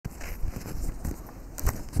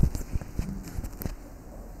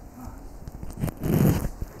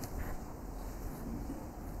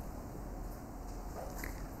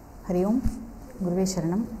हरि ओम गुरुवे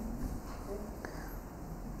शरणम।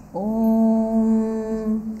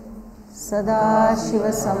 ओम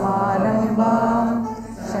सदाशिवसमारम्भां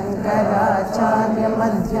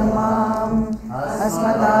शंकराचार्यमध्यमाम्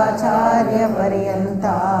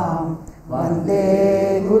अस्मदाचार्यपर्यन्तां वन्दे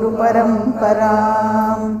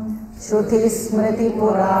गुरुपरम्परां।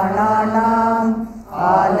 श्रुतिस्मृतिपुराणानाम्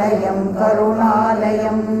आलयं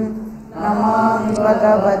करुणालयं नमामि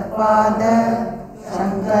भगवत्पाद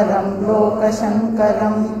शंकरं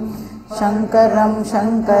लोकशंकरं शंकरं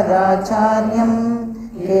शंकराचार्यं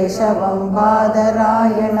केशवं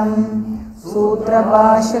बादरायणं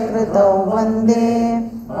सूत्रभाष्यकृतौ वन्दे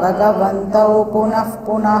भगवन्तौ पुनः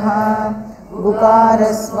पुनः।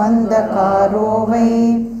 गुकारस्वन्दकारो वै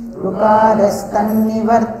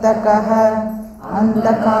ऋकारस्तन्निवर्तकः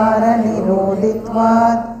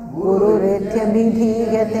अन्धकारनिरोधित्वात्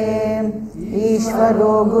गुरुरित्यभिधीयते।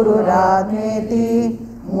 ईश्वरो गुरुरात्मेति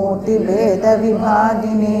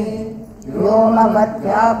मूर्तिभेदविभागिने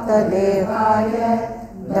व्योमवद्व्याप्तदेहाय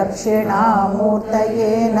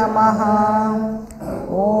दक्षिणामूर्तये नमः।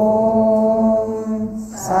 ॐ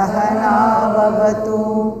सहना भवतु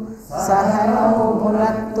सहनौ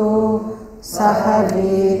भुनक्तु सह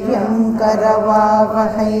वीर्यं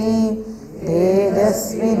करवावहै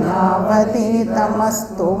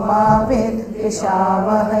तेजस्विनावधीतमस्तु मा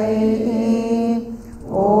विद्विषावहै।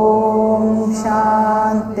 ॐ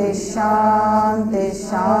शान्ति शान्ति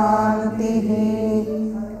शान्तिः।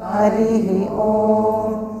 हरिः ॐ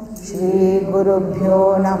श्री गुरुभ्यो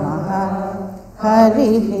नमः।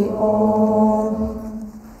 हरिः ॐ।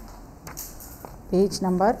 Page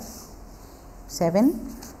number 7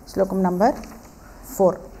 श्लोकम number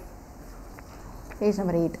 4 page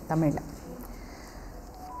number 8 Tamil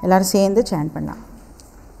எல்லாரும் சேர்ந்து சாண்ட் பண்ணலாம்.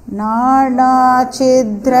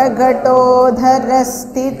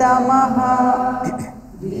 नानाचिद्रघटोधरस्थितमः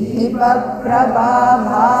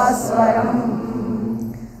दीपप्रभाभास्वरं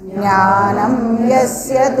ज्ञानं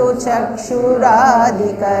यस्य तु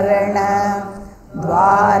चक्षुरादिकरण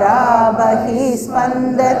द्वारा बहिः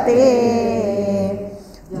स्पन्दते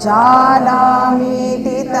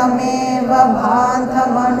जानामीति तमेव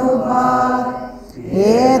भान्तमनुभा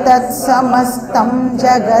एतत् समस्तं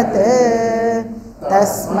जगत्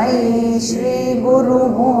तस्मै श्री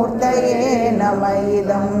गुरुमूर्तये नमः।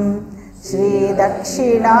 इदं श्री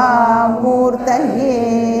दक्षिणामूर्तये।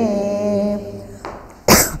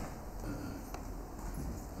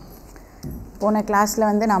 போன கிளாஸ்ல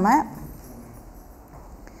வந்து நாம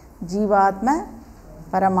ஜீவாத்ம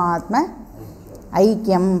பரமாத்ம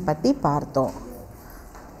ஐக்கியம் பற்றி பார்த்தோம்.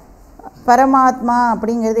 பரமாத்மா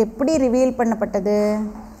அப்படிங்கிறது எப்படி ரிவீல் பண்ணப்பட்டது?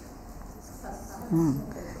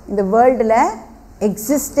 இந்த வேர்ல்டில்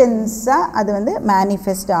எக்ஸிஸ்டன்ஸாக அது வந்து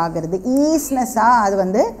மேனிஃபெஸ்ட் ஆகிறது, ஈஸ்னஸாக அது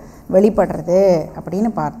வந்து வெளிப்படுறது அப்படின்னு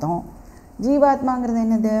பார்த்தோம். ஜீவாத்மாங்கிறது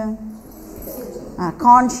என்னது?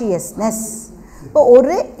 கான்ஷியஸ்னஸ். இப்போ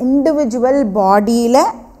ஒரு இண்டிவிஜுவல் பாடியில்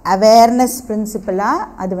அவேர்னஸ் பிரின்சிபலாக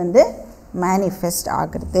அது வந்து மேனிஃபெஸ்ட்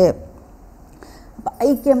ஆகிறது. அப்போ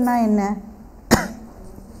ஐக்கியம்னா என்ன?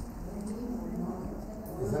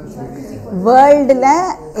 வேர்ல்டில்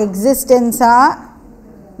எக்ஸிஸ்டன்ஸாக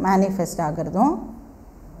மேனிஃபெஸ்ட் ஆகிறதும்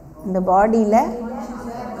இந்த பாடியில்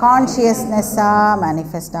கான்ஷியஸ்னஸாக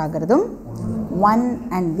manifest ஆகிறதும் one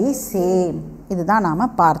and the same. இதுதான்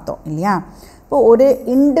நாம் பார்த்தோம் இல்லையா? இப்போது ஒரு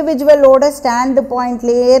இண்டிவிஜுவலோட ஸ்டாண்டு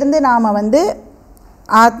பாயிண்ட்லேருந்து நாம் வந்து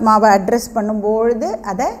ஆத்மாவை அட்ரெஸ் பண்ணும்பொழுது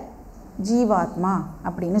அதை ஜீவாத்மா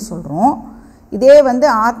அப்படின்னு சொல்கிறோம். இதே வந்து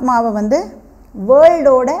ஆத்மாவை வந்து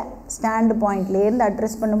வேர்ல்டோட ஸ்டாண்டு பாயிண்ட்லேருந்து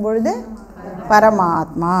அட்ரெஸ் பண்ணும்பொழுது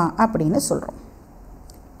பரமாத்மா அப்படின்னு சொல்கிறோம்.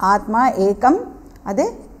 ஆத்மா ஏகம், அது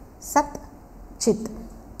சத் சித்.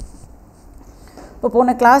 இப்போ போன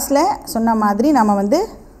கிளாஸில் சொன்ன மாதிரி நம்ம வந்து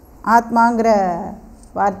ஆத்மாங்கிற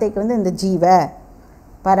வார்த்தைக்கு வந்து இந்த ஜீவ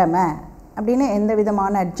பரம அப்படின்னு எந்த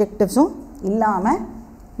விதமான அட்ஜெக்டிவ்ஸும் இல்லாமல்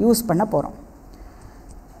யூஸ் பண்ண போகிறோம்.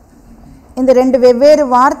 இந்த ரெண்டு வெவ்வேறு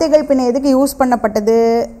வார்த்தைகள் பின்ன எதுக்கு யூஸ் பண்ணப்பட்டது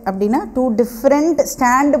அப்படின்னா, 2 டிஃப்ரெண்ட்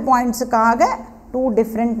ஸ்டாண்டு பாயிண்ட்ஸுக்காக 2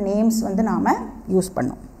 டிஃப்ரெண்ட் நேம்ஸ் வந்து நாம் யூஸ்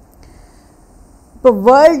பண்ணோம். இப்போ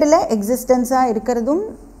வேர்ல்டில் எக்ஸிஸ்டன்ஸாக இருக்கிறதும்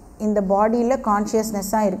இந்த பாடியில்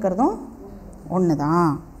கான்ஷியஸ்னஸாக இருக்கிறதும் ஒன்று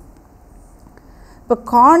தான். இப்போ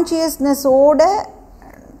கான்ஷியஸ்னஸோடு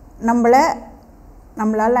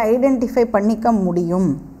நம்மளால் ஐடென்டிஃபை பண்ணிக்க முடியும்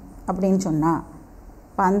அப்படின்னு சொன்னால்,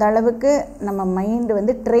 இப்போ அந்த அளவுக்கு நம்ம மைண்டு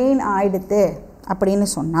வந்து ட்ரெயின் ஆகிடுது அப்படின்னு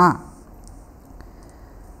சொன்னால்,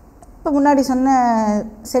 இப்போ முன்னாடி சொன்ன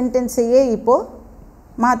சென்டென்ஸையே இப்போது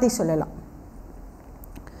மாற்றி சொல்லலாம்.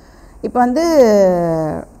 இப்போ வந்து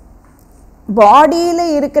பாடியில்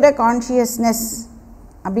இருக்கிற கான்ஷியஸ்னஸ்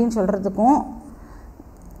அப்படின்னு சொல்கிறதுக்கும்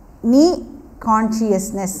நீ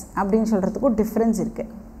கான்ஷியஸ்னஸ் அப்படின்னு சொல்கிறதுக்கும் டிஃப்ரென்ஸ்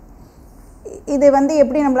இருக்குது. இது வந்து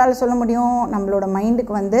எப்படி நம்மளால் சொல்ல முடியும்? நம்மளோட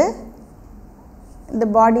மைண்டுக்கு வந்து இந்த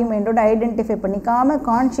பாடி மைண்டோட ஐடென்டிஃபை பண்ணிக்காமல்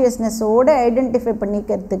கான்ஷியஸ்னஸோடு ஐடென்டிஃபை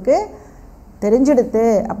பண்ணிக்கிறதுக்கு தெரிஞ்சிடுது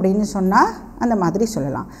அப்படின்னு சொன்னால் அந்த மாதிரி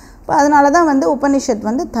சொல்லலாம். இப்போ அதனால தான் வந்து உபனிஷத்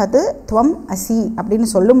வந்து தது துவம் அசி அப்படின்னு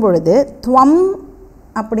சொல்லும் பொழுது துவம்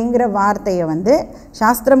அப்படிங்கிற வார்த்தையை வந்து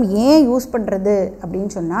சாஸ்திரம் ஏன் யூஸ் பண்ணுறது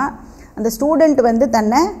அப்படின்னு சொன்னால், அந்த ஸ்டூடெண்ட் வந்து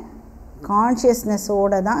தன்னை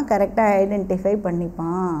கான்ஷியஸ்னஸோடு தான் கரெக்டாக ஐடென்டிஃபை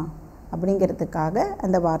பண்ணிப்பான் அப்படிங்கிறதுக்காக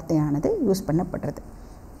அந்த வார்த்தையானது யூஸ் பண்ணப்படுறது.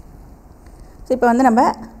 ஸோ இப்போ வந்து நம்ம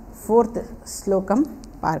 4th ஸ்லோகம்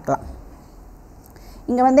பார்க்கலாம்.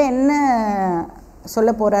 இங்கே வந்து என்ன சொல்ல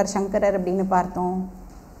போகிறார் சங்கரர் அப்படின்னு பார்த்தோம்.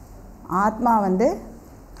 ஆத்மா வந்து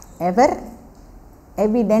எவர்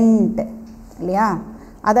எவிடென்ட் இல்லையா,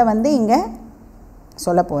 அதை வந்து இங்கே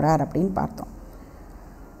சொல்ல போகிறார் அப்படின்னு பார்த்தோம்.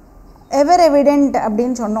 எவர் எவிடென்ட்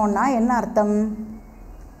அப்படின்னு சொன்னோன்னா என்ன அர்த்தம்?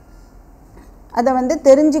 அதை வந்து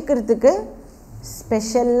தெரிஞ்சுக்கிறதுக்கு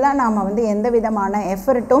ஸ்பெஷலாக நாம் வந்து எந்த விதமான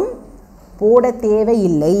எஃபர்ட்டும் போட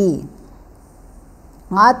தேவையில்லை.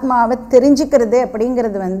 ஆத்மாவை தெரிஞ்சுக்கிறது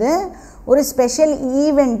அப்படிங்கிறது வந்து ஒரு ஸ்பெஷல்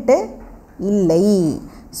ஈவெண்ட்டு இல்லை.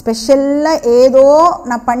 ஸ்பெஷலாக ஏதோ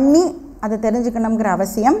நான் பண்ணி அதை தெரிஞ்சுக்கணுங்கிற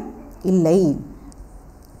அவசியம் இல்லை.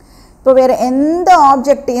 இப்போ வேறு எந்த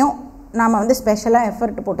ஆப்ஜெக்டையும் நாம் வந்து ஸ்பெஷலாக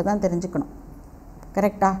எஃபர்ட் போட்டு தான் தெரிஞ்சுக்கணும்.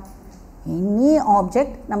 கரெக்டாக? எனி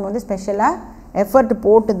ஆப்ஜெக்ட் நம்ம வந்து ஸ்பெஷலாக எஃபர்ட்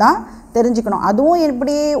போட்டு தான் தெரிஞ்சுக்கணும். அதுவும்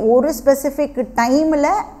எப்படி? ஒரு ஸ்பெசிஃபிக்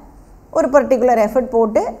டைமில் ஒரு பர்டிகுலர் எஃபர்ட்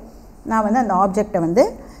போட்டு நான் வந்து அந்த ஆப்ஜெக்டை வந்து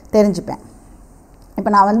தெரிஞ்சுப்பேன். இப்போ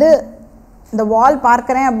நான் வந்து இந்த வால்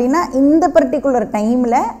பார்க்குறேன் அப்படின்னா இந்த பர்டிகுலர்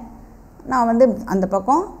டைமில் நான் வந்து அந்த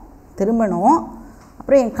பக்கம் திரும்பணும்.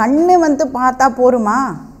 அப்புறம் என் கண்ணு வந்து பார்த்தா போருமா?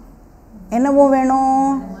 என்னவோ வேணும்?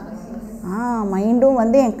 மைண்டும்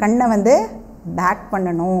வந்து என் கண்ணை வந்து பேக்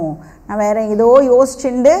பண்ணணும். நான் வேறு ஏதோ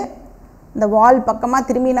யோசிச்சுண்டு இந்த வால் பக்கமாக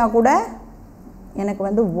திரும்பினா கூட எனக்கு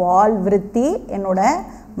வந்து வால் விருத்தி என்னோட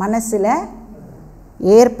மனசில்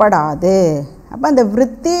ஏற்படாது. அப்போ அந்த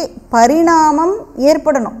விருத்தி பரிணாமம்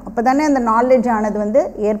ஏற்படணும். அப்போ தானே அந்த நாலேஜ் ஆனது வந்து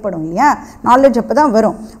ஏற்படும் இல்லையா? நாலேஜ் அப்போ தான்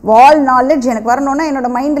வரும். வால் நாலேஜ் எனக்கு வரணுன்னா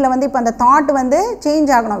என்னோடய மைண்டில் வந்து இப்போ அந்த தாட் வந்து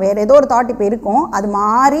சேஞ்ச் ஆகணும். வேறு ஏதோ ஒரு தாட் இப்போ இருக்கும், அது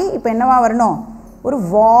மாறி இப்போ என்னவா வரணும்? ஒரு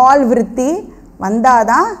வால் விருத்தி வந்தால்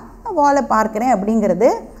தான் வாலை பார்க்குறேன் அப்படிங்கிறது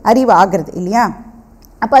அறிவு ஆகிறது இல்லையா?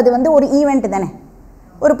 அப்போ அது வந்து ஒரு ஈவெண்ட் தானே,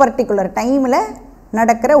 ஒரு பர்டிகுலர் டைமில்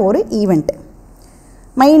நடக்கிற ஒரு ஈவெண்ட்டு,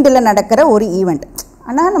 மைண்டில் நடக்கிற ஒரு ஈவெண்ட்.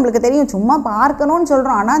 ஆனால் நம்மளுக்கு தெரியும் சும்மா பார்க்கணும்னு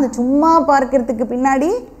சொல்கிறோம். ஆனால் அந்த சும்மா பார்க்கறதுக்கு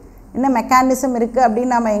பின்னாடி என்ன மெக்கானிசம் இருக்குது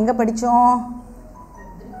அப்படின்னு நாம் எங்கே படித்தோம்?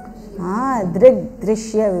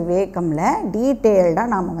 திருஷ்ய விவேகமில்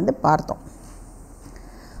டீட்டெயில்டாக நாம் வந்து பார்த்தோம்.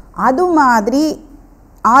 அது மாதிரி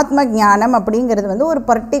ஆத்ம ஞானம் அப்படிங்கிறது வந்து ஒரு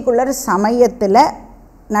பர்டிகுலர் சமயத்தில்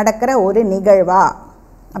நடக்கிற ஒரு நிகழ்வா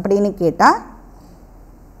அப்படின்னு கேட்டால்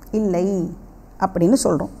இல்லை அப்படின்னு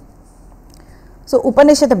சொல்கிறோம். ஸோ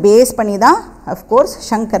உபனிஷத்தை பேஸ் பண்ணி தான் அஃப்கோர்ஸ்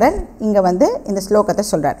சங்கரர் இங்கே வந்து இந்த ஸ்லோகத்தை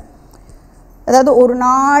சொல்கிறார். அதாவது ஒரு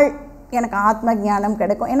நாள் எனக்கு ஆத்ம ஞானம்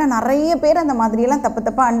கிடைக்கும். ஏன்னா நிறைய பேர் அந்த மாதிரியெல்லாம்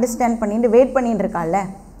தப்பாக அண்டர்ஸ்டாண்ட் பண்ணிட்டு வெயிட் பண்ணிட்டு இருக்காள்ல,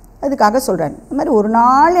 அதுக்காக சொல்கிறார். இந்த மாதிரி ஒரு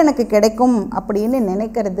நாள் எனக்கு கிடைக்கும் அப்படின்னு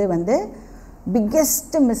நினைக்கிறது வந்து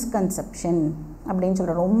பிக்கெஸ்ட் மிஸ்கன்செப்ஷன் அப்படின்னு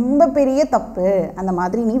சொல்கிற ரொம்ப பெரிய தப்பு. அந்த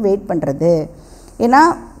மாதிரி நீ வெயிட் பண்ணுறது. ஏன்னா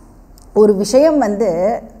ஒரு விஷயம் வந்து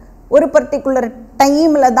ஒரு பர்டிகுலர்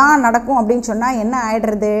டைமில் தான் நடக்கும் அப்படின்னு சொன்னால் என்ன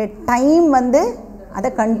ஆகிடுறது? டைம் வந்து அதை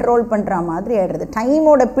கண்ட்ரோல் பண்ணுற மாதிரி ஆகிடுறது.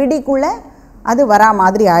 டைமோட பிடிக்குள்ளே அது வரா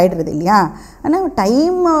மாதிரி ஆகிடுறது இல்லையா? ஆனால்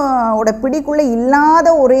டைமோட பிடிக்குள்ளே இல்லாத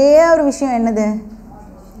ஒரே ஒரு விஷயம் என்னது?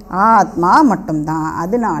 ஆத்மா மட்டும்தான்.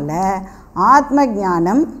 அதனால் ஆத்ம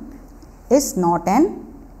ஞானம் இஸ் நாட் அன்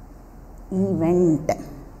ஈவெண்ட்.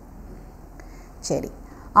 சரி,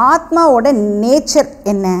 ஆத்மாவோட நேச்சர்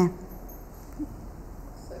என்ன?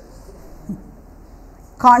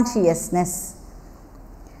 கான்ஷியஸ்னஸ்.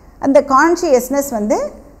 அந்த கான்ஷியஸ்னஸ் வந்து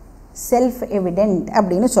செல்ஃப் எவிடென்ட்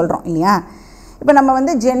அப்படின்னு சொல்கிறோம் இல்லையா? இப்போ நம்ம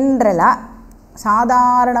வந்து ஜென்ரலாக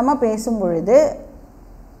சாதாரணமாக பேசும் பொழுது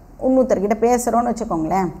இன்னொருத்தர்கிட்ட பேசுகிறோன்னு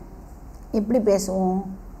வச்சுக்கோங்களேன், எப்படி பேசுவோம்?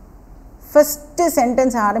 ஃபஸ்ட்டு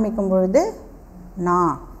சென்டென்ஸ் ஆரம்பிக்கும் பொழுது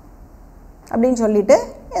நான் அப்படின்னு சொல்லிவிட்டு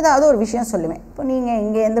ஏதாவது ஒரு விஷயம் சொல்லுவேன். இப்போ நீங்கள்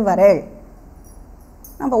இங்கேருந்து வரேள்,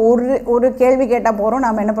 நம்ம ஒரு கேள்வி கேட்டால் போகிறோம்.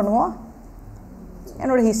 நாம் என்ன பண்ணுவோம்?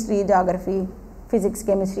 என்னோடய ஹிஸ்ட்ரி, ஜியாகிரஃபி, ஃபிசிக்ஸ்,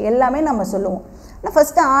 கெமிஸ்ட்ரி எல்லாமே நம்ம சொல்லுவோம். ஆனால்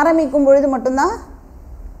ஃபஸ்ட்டு ஆரம்பிக்கும் பொழுது மட்டும்தான்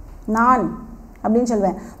நான் அப்படின்னு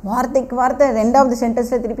சொல்லுவேன். வார்த்தைக்கு வார்த்தை ரெண்டாவது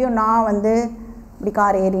சென்டென்ஸில் திருப்பியும் நான் வந்து இப்படி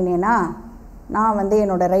கார் ஏறினேனா, நான் வந்து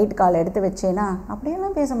என்னோடய ரைட் கால் எடுத்து வச்சேனா,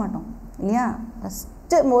 அப்படியெல்லாம் பேச மாட்டோம் இல்லையா?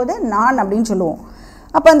 ஃபஸ்ட்டு போது நான் அப்படின்னு சொல்லுவோம்.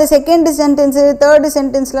 அப்போ அந்த செகண்டு சென்டென்ஸு, தேர்டு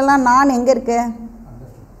சென்டென்ஸ்லலாம் நான் எங்கே இருக்கு?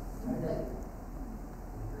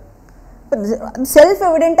 செல்ஃப்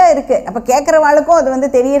எவிடெண்ட்டாக இருக்குது. அப்போ கேட்குறவாளுக்கும் அது வந்து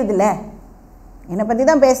தெரியறதில்ல, என்னை பற்றி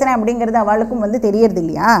தான் பேசுகிறேன் அப்படிங்கிறது அவளுக்கும் வந்து தெரியறது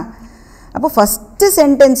இல்லையா. அப்போ ஃபஸ்ட்டு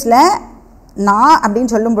சென்டென்ஸில் நான்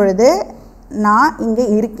அப்படின்னு சொல்லும் பொழுது நான் இங்கே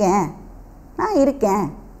இருக்கேன், நான் இருக்கேன்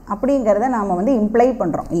அப்படிங்கிறத நாம் வந்து இம்ப்ளை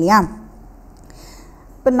பண்ணுறோம் இல்லையா.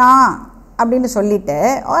 இப்போ நான் அப்படின்னு சொல்லிவிட்டு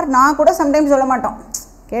ஆர் நான் கூட சம்டைம்ஸ் சொல்ல மாட்டோம்,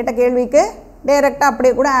 கேட்ட கேள்விக்கு டைரெக்டாக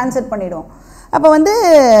அப்படியே கூட ஆன்சர் பண்ணிவிடுவோம். அப்போ வந்து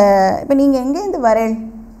இப்போ நீங்கள் எங்கேருந்து வரேன்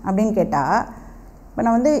அப்படின்னு கேட்டால், இப்போ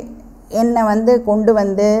நான் வந்து என்னை வந்து கொண்டு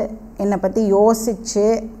வந்து என்னை பற்றி யோசித்து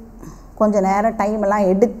கொஞ்சம் நேரம் டைமெல்லாம்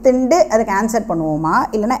எடுத்துட்டு அதுக்கு ஆன்சர் பண்ணுவோமா,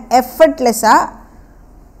 இல்லைனா எஃபர்ட்லெஸ்ஸாக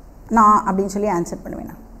நான் அப்படின்னு சொல்லி ஆன்சர்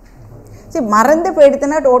பண்ணுவேன். சரி, மறந்து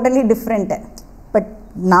போயிடுத்துன்னா டோட்டலி டிஃப்ரெண்ட்டு. பட்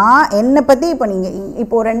நான் என்னை பற்றி இப்போ நீங்கள்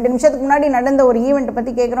இப்போது 2 நிமிஷத்துக்கு முன்னாடி நடந்த ஒரு ஈவெண்ட்டை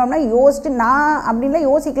பற்றி கேட்குறோம்னா யோசிச்சுட்டு நான் அப்படின்லாம்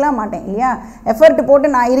யோசிக்கலாம் மாட்டேன் இல்லையா. எஃபர்ட்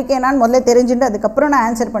போட்டு நான் இருக்கேனான்னு முதல்ல தெரிஞ்சுட்டு அதுக்கப்புறம் நான்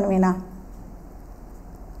ஆன்சர் பண்ணுவேனா.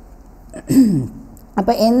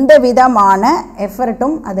 அப்போ எந்த விதமான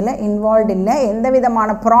எஃபர்ட்டும் அதில் இன்வால்வ் இல்லை, எந்த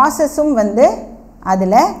விதமான ப்ராசஸும் வந்து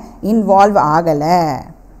அதில் இன்வால்வ் ஆகலை.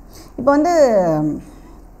 இப்போ வந்து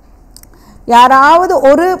யாராவது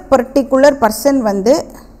ஒரு பர்டிகுலர் பர்சன் வந்து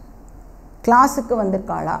கிளாஸுக்கு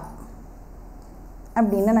வந்திருக்காளா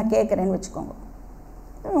அப்படின்னு நான் கேட்குறேன்னு வச்சுக்கோங்க.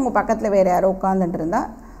 உங்கள் பக்கத்தில் வேறு யாரோ உட்காந்துட்டு இருந்தால்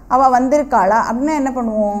அவள் வந்திருக்காளா அப்படின்னா என்ன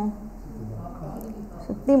பண்ணுவோம்,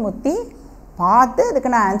 சுற்றி முற்றி பார்த்து அதுக்கு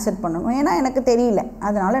நான் ஆன்சர் பண்ணணும். ஏன்னா எனக்கு தெரியல,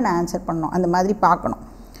 அதனால் நான் ஆன்சர் பண்ணணும், அந்த மாதிரி பார்க்கணும்.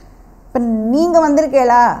 இப்போ நீங்கள்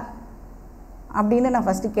வந்திருக்கேளா அப்படின்னு நான்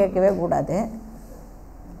ஃபஸ்ட்டு கேட்கவே கூடாது,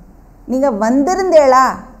 நீங்கள் வந்திருந்தேளா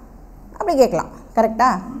அப்படி கேட்கலாம்.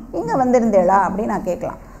 கரெக்டாக, நீங்கள் வந்திருந்தேளா அப்படின்னு நான்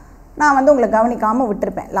கேட்கலாம். நான் வந்து உங்களை கவனிக்காமல்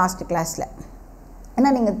விட்டுருப்பேன் லாஸ்ட் கிளாஸில், ஏன்னா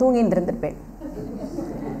நீங்கள் தூங்கின்னு இருந்திருப்பேன்.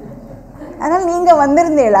 அதனால் நீங்கள்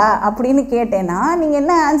வந்திருந்தேளா அப்படின்னு கேட்டேன்னா நீங்கள்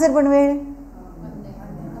என்ன ஆன்சர் பண்ணுவேன்,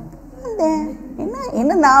 வந்தேன்.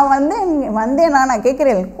 என்ன நான் வந்தேன் நான்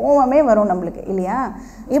கேட்குறேன், கோவமே வரும் நம்மளுக்கு இல்லையா.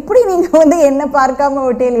 எப்படி நீங்கள் வந்து என்ன பார்க்காம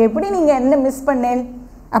விட்டேன், எப்படி நீங்கள் என்ன மிஸ் பண்ணேன்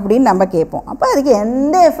அப்படின்னு நம்ம கேட்போம். அப்போ அதுக்கு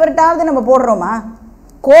எந்த எஃபர்ட்டாவது நம்ம போடுறோமா,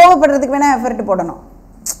 கோவப்படுறதுக்கு வேணால் எஃபர்ட் போடணும்,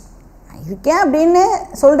 இருக்கேன் அப்படின்னு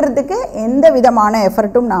சொல்கிறதுக்கு எந்த விதமான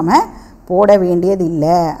எஃபர்ட்டும் நாம் போட வேண்டியது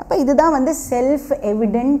இல்லை. அப்போ இதுதான் வந்து செல்ஃப்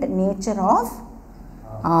எவிடென்ட் நேச்சர் ஆஃப்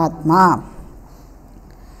ஆத்மா.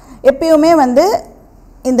 எப்பயுமே வந்து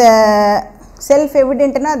இந்த செல்ஃப்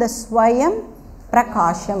எவிடென்ட்னா அது ஸ்வயம்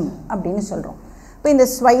பிரகாஷம் அப்படின்னு சொல்கிறோம். இப்போ இந்த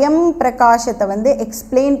ஸ்வயம் பிரகாஷத்தை வந்து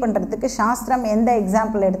எக்ஸ்பிளைன் பண்ணுறதுக்கு சாஸ்திரம் எந்த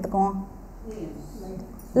எக்ஸாம்பிள் எடுத்துக்கும்,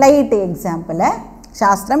 லைட் எக்ஸாம்பிளை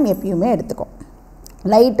சாஸ்திரம் எப்பயுமே எடுத்துக்கும்.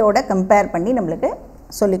 லைட்டோட கம்பேர் பண்ணி நம்மளுக்கு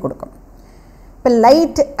சொல்லிக் கொடுக்கும். இப்போ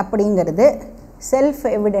லைட் அப்படிங்கிறது செல்ஃப்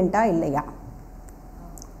எவிடெண்ட்டாக இல்லையா.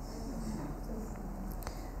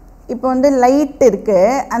 இப்போ வந்து லைட்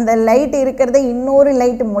இருக்குது, அந்த லைட் இருக்கிறத இன்னொரு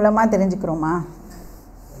லைட் மூலமாக தெரிஞ்சுக்கிறோமா.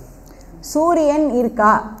 சூரியன்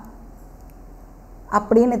இருக்கா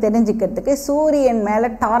அப்படின்னு தெரிஞ்சுக்கிறதுக்கு சூரியன் மேலே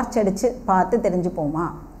டார்ச் அடித்து பார்த்து தெரிஞ்சுப்போமா.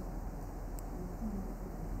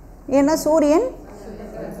 ஏன்னா சூரியன்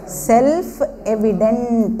செல்ஃப்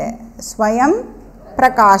எவிடென்ட், ஸ்வயம்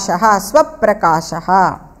பிரகாஷா, ஸ்வப்பிரகாஷா.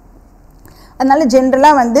 அதனால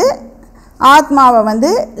ஜென்ரலாக வந்து ஆத்மாவை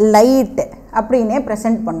வந்து லைட் அப்படின்னே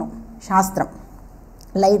ப்ரெசென்ட் பண்ணும் சாஸ்திரம்.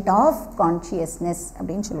 லைட் ஆஃப் கான்ஷியஸ்னஸ்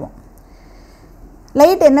அப்படின்னு சொல்லுவோம்.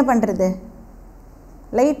 லைட் என்ன பண்ணுறது,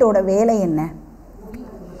 லைட்டோட வேலை என்ன,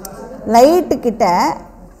 லைட்டுக்கிட்ட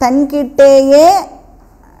தன்கிட்டேயே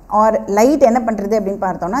ஆர் லைட் என்ன பண்ணுறது அப்படின்னு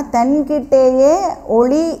பார்த்தோன்னா தன்கிட்டேயே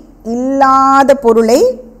ஒளி இல்லாத பொருளை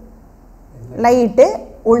லைட்டு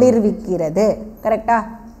ஒளிர்விக்கிறது. கரெக்டா,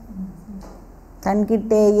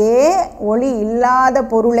 தன்கிட்டேயே ஒளி இல்லாத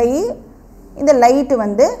பொருளை இந்த லைட்டு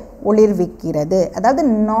வந்து ஒளிர்விக்கிறது. அதாவது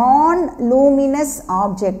நான் லூமினஸ்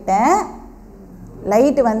ஆப்ஜெக்டை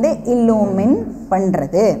லைட்டு வந்து இல்லூமின்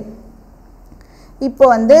பண்ணுறது. இப்போ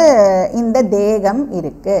வந்து இந்த தேகம்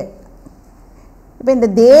இருக்குது. இப்போ இந்த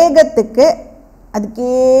தேகத்துக்கு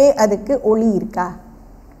அதுக்கு ஒளி இருக்கா,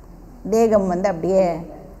 தேகம் வந்து அப்படியே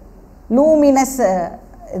லூமினஸ்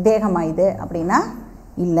தேகமாயுது அப்படின்னா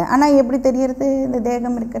இல்லை. ஆனால் எப்படி தெரியறது இந்த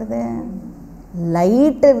தேகம் இருக்கிறது,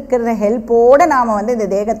 லைட் இருக்கிற ஹெல்ப்போடு நாம் வந்து இந்த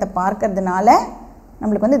தேகத்தை பார்க்கறதுனால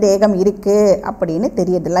நம்மளுக்கு வந்து தேகம் இருக்குது அப்படின்னு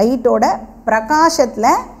தெரியுது. லைட்டோட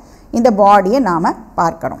பிரகாசத்தில் இந்த பாடியை நாம்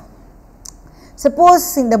பார்க்குறோம். சப்போஸ்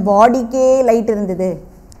இந்த பாடிக்கே லைட் இருந்தது,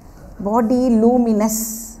 பாடி லூமினஸ்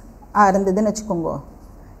இருந்ததுன்னு வச்சுக்கோங்க,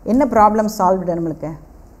 என்ன ப்ராப்ளம் சால்வ்டு நம்மளுக்கு.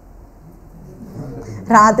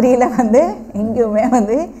 ராத்திரியில் வந்து எங்கேயுமே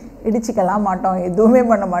வந்து இடிச்சிக்கலாம் மாட்டோம், எதுவுமே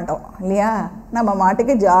பண்ண மாட்டோம் இல்லையா. நம்ம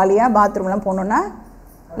மாட்டுக்கு ஜாலியாக பாத்ரூம்லாம் போனோன்னா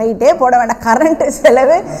லைட்டே போட வேண்டாம், கரண்ட்டு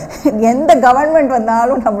செலவு எந்த கவர்மெண்ட்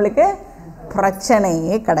வந்தாலும் நம்மளுக்கு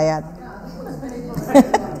பிரச்சனையே கிடையாது.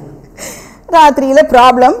 ராத்திரியில்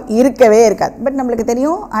ப்ராப்ளம் இருக்கவே இருக்காது. பட் நம்மளுக்கு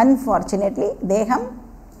தெரியும் அன்ஃபார்ச்சுனேட்லி தேகம்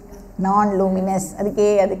நான் லூமினஸ், அதுக்கு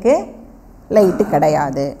லைட்டு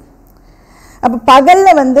கிடையாது. அப்போ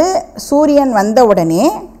பகலில் வந்து சூரியன் வந்த உடனே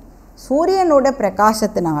சூரியனோட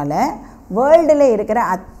பிரகாசத்தினால வேர்ல்டில் இருக்கிற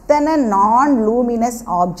அத்தனை நான் லூமினஸ்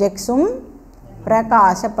ஆப்ஜெக்ட்ஸும்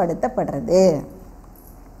பிரகாசப்படுத்தப்படுறது.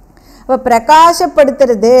 அப்போ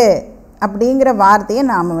பிரகாசப்படுத்துறது அப்படிங்கிற வார்த்தையை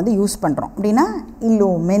நாம் வந்து யூஸ் பண்ணுறோம். அப்படின்னா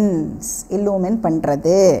இல்லூமின்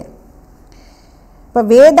பண்ணுறது. இப்போ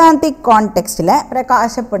வேதாந்திக் கான்டெக்ஸ்டில்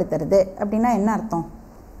பிரகாசப்படுத்துறது அப்படின்னா என்ன அர்த்தம்?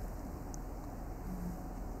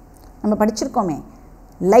 நம்ம படிச்சிருக்கோமே,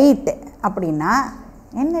 லைட் அப்படின்னா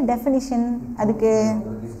என்ன டெஃபினிஷன் அதுக்கு?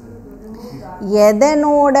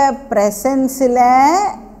 எதனோட ப்ரெசன்ஸில்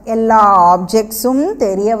எல்லா ஆப்ஜெக்ட்ஸும்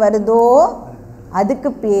தெரிய வருதோ அதுக்கு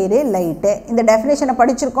பேர் லைட்டு. இந்த டெஃபினேஷனை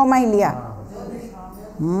படிச்சிருக்கோமா இல்லையா?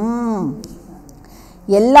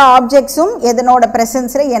 எல்லா ஆப்ஜெக்ட்ஸும் எதனோட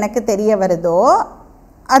ப்ரெசன்ஸில் எனக்கு தெரிய வருதோ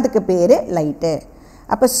அதுக்கு பேர் லைட்டு.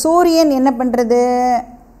 அப்போ சூரியன் என்ன பண்ணுறது?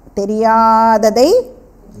 தெரியாததை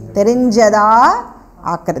தெரிஞ்சதா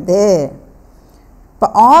ஆக்கிறது. இப்போ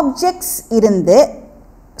ஆப்ஜெக்ட்ஸ் இருந்து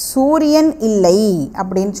சூரியன் இல்லை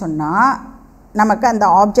அப்படின்னு சொன்னால் நமக்கு அந்த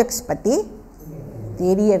ஆப்ஜெக்ட்ஸ் பற்றி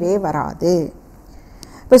தெரியவே வராது.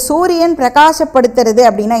 இப்போ சூரியன் பிரகாசப்படுத்துறது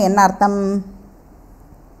அப்படின்னா என்ன அர்த்தம்?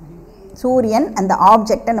 சூரியன் அந்த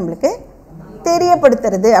ஆப்ஜெக்டை நம்மளுக்கு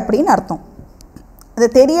தெரியப்படுத்துறது அப்படின்னு அர்த்தம். அதை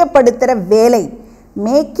தெரியப்படுத்துகிற வேலை,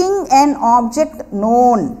 மேக்கிங் an ஆப்ஜெக்ட்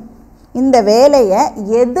நோன், இந்த வேலையை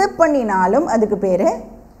எது பண்ணினாலும் அதுக்கு பேர்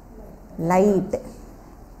லைட்.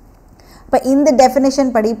 இப்போ இந்த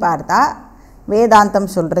டெஃபினேஷன் படி பார்த்தா வேதாந்தம்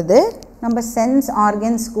சொல்கிறது நம்ம சென்ஸ்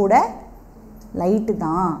ஆர்கன்ஸ் கூட லைட்டு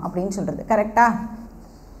தான் அப்படின்னு சொல்கிறது. கரெக்டாக?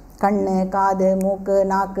 கண், காது, மூக்கு,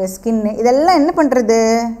 நாக்கு, ஸ்கின்னு இதெல்லாம் என்ன பண்ணுறது?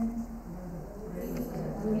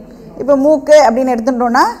 இப்போ மூக்கு அப்படின்னு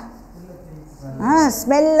எடுத்துட்டோன்னா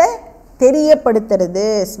ஸ்மெல்லை தெரியப்படுத்துறது,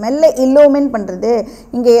 ஸ்மெல்லை இல்லூமின் பண்ணுறது.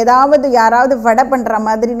 இங்கே ஏதாவது யாராவது வடை பண்ணுற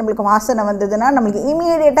மாதிரி நம்மளுக்கு வாசனை வந்ததுன்னா நம்மளுக்கு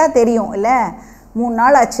இமீடியட்டாக தெரியும் இல்லை, 3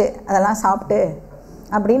 நாள் ஆச்சு அதெல்லாம் சாப்பிட்டு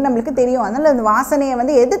அப்படின்னு நம்மளுக்கு தெரியும். அதனால் அந்த வாசனையை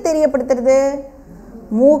வந்து எது தெரியப்படுத்துறது?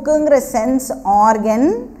 மூக்குங்கிற சென்ஸ் ஆர்கன்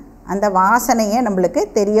அந்த வாசனையை நம்மளுக்கு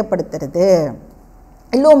தெரியப்படுத்துறது,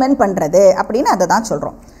 இல்லூமின் பண்ணுறது அப்படின்னு அதை தான்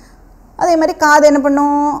சொல்கிறோம். அதே மாதிரி காது என்ன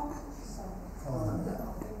பண்ணும்?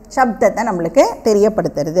 சப்தத்தை நம்மளுக்கு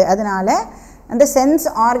தெரியப்படுத்துறது. அதனால் அந்த சென்ஸ்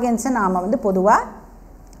ஆர்கன்ஸை நாம் வந்து பொதுவாக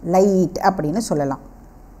லைட் அப்படின்னு சொல்லலாம்.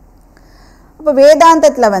 அப்போ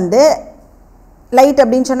வேதாந்தத்தில் வந்து லைட்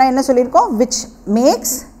அப்படின்னு சொன்னால் என்ன சொல்லியிருக்கோம்? Which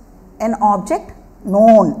makes an object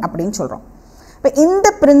known அப்படின்னு சொல்கிறோம். இப்போ இந்த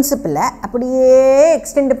பிரின்சிப்பிளை அப்படியே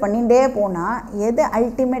எக்ஸ்டெண்ட் பண்ணிகிட்டே போனால் எது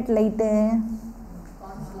அல்டிமேட் லைட்டு?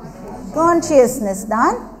 கான்ஷியஸ்னஸ்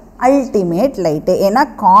தான் அல்டிமேட் லைட்டு. ஏன்னா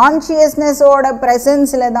கான்ஷியஸ்னஸோட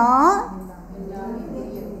ப்ரெசன்ஸில் தான்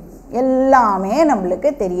எல்லாமே நம்மளுக்கு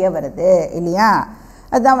தெரிய வருது இல்லையா?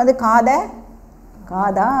 அதுதான் வந்து காதை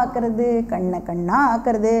காதாக ஆக்கிறது, கண்ணை கண்ணாக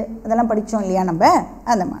ஆக்கிறது, அதெல்லாம் படித்தோம் இல்லையா நம்ம?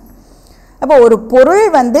 அந்த மாதிரி. அப்போ ஒரு பொருள்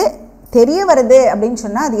வந்து தெரிய வருது அப்படின்னு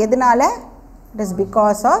சொன்னால் அது எதனால? It is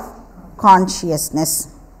because of consciousness.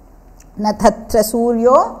 ந தத்ர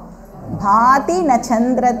சூரியோ பாதி ந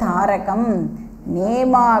சந்திர தாரகம்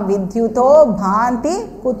நேமா வித்யுதோ பாந்தி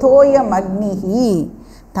குதோயம் அக்னிஹி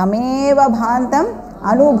தமேவ பாந்தம்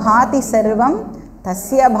அனுபாதி சர்வம்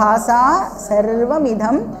தஸ்ய பாசா சர்வம்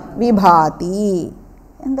இதம் விபாதி.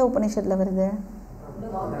 எந்த உபநிஷத்தில் வருது?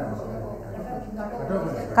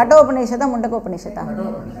 கட்டோபநிஷத்தா முண்டகோபநிஷத்தா?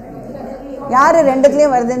 யார்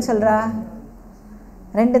ரெண்டுத்துலேயும் வருதுன்னு சொல்கிறா?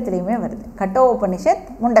 ரெண்டுத்துலேயுமே வருது. கட்டோபனிஷத்,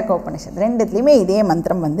 முண்டகோபனிஷத் ரெண்டுத்துலேயுமே இதே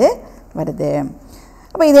மந்திரம் வந்து வருது.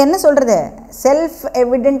 அப்போ இது என்ன சொல்கிறது? செல்ஃப்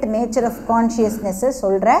எவிடென்ட் நேச்சர் ஆஃப் கான்ஷியஸ்னஸ்ஸை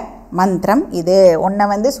சொல்கிற மந்திரம் இது. ஒன்றை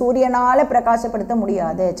வந்து சூரியனால் பிரகாசப்படுத்த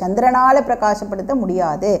முடியாது, சந்திரனால் பிரகாசப்படுத்த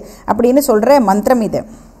முடியாது அப்படின்னு சொல்கிற மந்திரம் இது.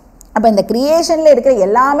 அப்போ இந்த க்ரியேஷனில் இருக்கிற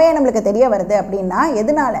எல்லாமே நம்மளுக்கு தெரிய வருது அப்படின்னா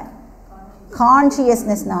எதனால?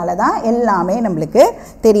 கான்ஷியஸ்னஸ்னால தான் எல்லாமே நம்மளுக்கு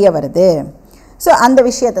தெரிய வருது. ஸோ அந்த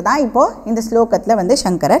விஷயத்தை தான் இப்போது இந்த ஸ்லோகத்தில் வந்து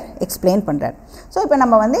சங்கரர் எக்ஸ்பிளைன் பண்ணுறார். ஸோ இப்போ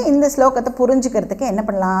நம்ம வந்து இந்த ஸ்லோகத்தை புரிஞ்சுக்கிறதுக்கு என்ன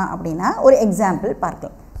பண்ணலாம் அப்படின்னா ஒரு எக்ஸாம்பிள்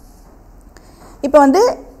பார்க்கலாம். இப்போ வந்து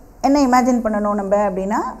என்ன இமேஜின் பண்ணணும் நம்ம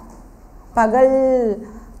அப்படின்னா பகல்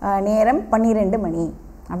நேரம் 12 மணி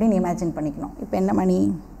அப்படின்னு இமேஜின் பண்ணிக்கணும். இப்போ என்ன மணி?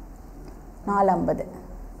 4:50.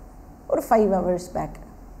 ஒரு 5 hours பேக்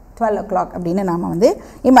 12 o'clock அப்படின்னு நாம் வந்து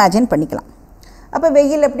இமேஜின் பண்ணிக்கலாம். அப்போ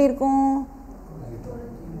வெயில் எப்படி இருக்கும்?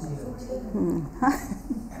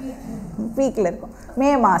 வீக்கில் இருக்கும். மே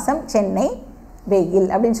மாதம் சென்னை வெயில்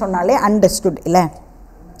அப்படின்னு சொன்னாலே அண்டர்ஸ்டுட் இல்லை?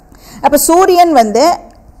 அப்போ சூரியன் வந்து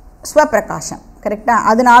ஸ்வப்பிரகாசம், கரெக்டாக?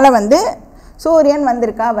 அதனால வந்து சூரியன்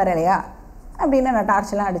வந்திருக்கா வரலையா அப்படின்னு நான்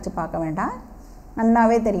டார்ச்செலாம் அடித்து பார்க்க வேண்டாம்,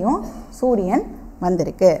 நல்லாவே தெரியும் சூரியன்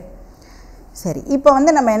வந்திருக்கு. சரி, இப்போ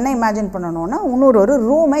வந்து நம்ம என்ன இமேஜின் பண்ணணும்னா இன்னொரு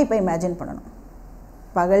ரூமை இப்போ இமேஜின் பண்ணணும்.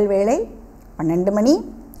 பகல் வேளை 12 மணி,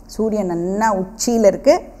 சூரியன் நல்லா உச்சியில்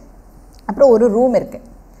இருக்குது. அப்புறம் ஒரு ரூம் இருக்குது.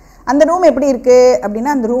 அந்த ரூம் எப்படி இருக்குது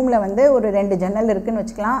அப்படின்னா, அந்த ரூமில் வந்து ஒரு 2 ஜன்னல் இருக்குதுன்னு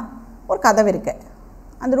வச்சுக்கலாம், ஒரு கதவு இருக்குது.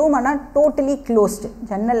 அந்த ரூம் ஆனால் டோட்டலி க்ளோஸ்டு,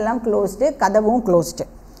 ஜன்னல்லாம் க்ளோஸ்டு, கதவும் க்ளோஸ்டு.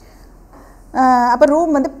 அப்போ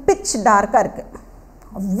ரூம் வந்து பிட்ச் டார்க்காக இருக்குது.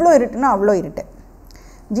 அவ்வளோ இருட்டுன்னா அவ்வளோ இருட்டு.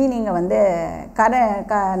 ஜி நீங்கள் வந்து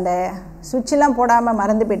அந்த சுவிட்செல்லாம் போடாமல்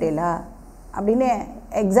மறந்து போயிட்டீங்களா அப்படின்னு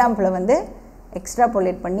எக்ஸாம்பிளை வந்து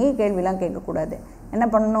எக்ஸ்ட்ராபோலேட் பண்ணி கேள்விலாம் கேட்கக்கூடாது. என்ன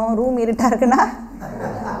பண்ணணும், ரூம் இருட்டாக இருக்குன்னா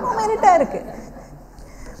ரூம் இருட்டாக இருக்குது,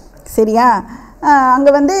 சரியா?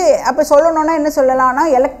 அங்கே வந்து அப்போ சொல்லணுன்னா என்ன சொல்லலாம்னா,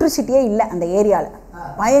 எலக்ட்ரிசிட்டியே இல்லை அந்த ஏரியாவில்.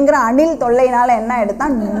 பயங்கர அணில் தொல்லையினால் என்ன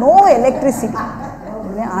எடுத்தால் நோ எலக்ட்ரிசிட்டி,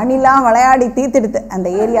 அணிலாம் விளையாடி தீர்த்துடுது அந்த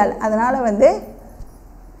ஏரியாவில். அதனால் வந்து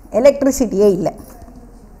எலக்ட்ரிசிட்டியே இல்லை.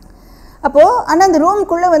 அப்போது ஆனால் அந்த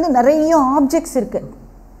ரூமுக்குள்ளே வந்து நிறைய ஆப்ஜெக்ட்ஸ் இருக்குது,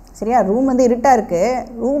 சரியா? ரூம் வந்து இருட்டாக இருக்குது,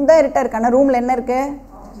 ரூம் தான் இருட்டாக இருக்குது, ஆனால் ரூமில் என்ன இருக்குது,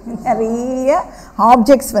 நிறைய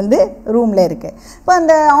ஆப்ஜெக்ட்ஸ் வந்து ரூமில் இருக்குது. இப்போ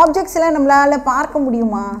அந்த ஆப்ஜெக்ட்ஸ் எல்லாம் நம்மளால் பார்க்க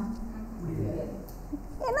முடியுமா?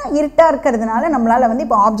 ஏன்னா இருட்டாக இருக்கிறதுனால நம்மளால் வந்து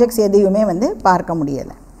இப்போ ஆப்ஜெக்ட்ஸ் எதையுமே வந்து பார்க்க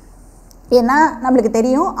முடியலை. ஏன்னா நம்மளுக்கு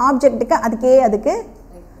தெரியும் ஆப்ஜெக்ட்டுக்கு அதுக்கு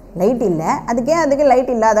லைட் இல்லை, அதுக்கு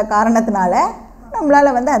லைட் இல்லாத காரணத்தினால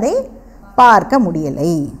நம்மளால் வந்து அதை பார்க்க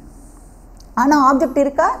முடியலை. ஆனால் ஆப்ஜெக்ட்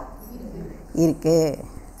இருக்கா? இருக்குது.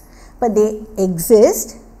 இப்போ தே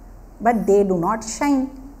exist but they to not shine,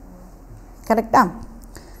 கரெக்டா?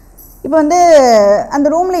 இப்போ வந்து அந்த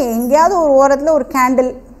ரூமில் எங்கேயாவது ஒரு ஓரத்தில் ஒரு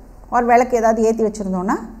கேண்டில் ஒரு விளக்கு ஏதாவது ஏற்றி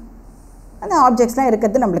வச்சுருந்தோன்னா அந்த ஆப்ஜெக்ட்ஸ்லாம்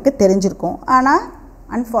இருக்கிறது நம்மளுக்கு தெரிஞ்சிருக்கும். ஆனால்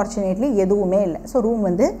அன்ஃபார்ச்சுனேட்லி எதுவுமே இல்லை. ஸோ ரூம்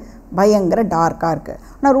வந்து பயங்கர டார்க்காக இருக்குது.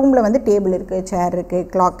 ஆனால் ரூமில் வந்து டேபிள் இருக்குது, சேர் இருக்குது,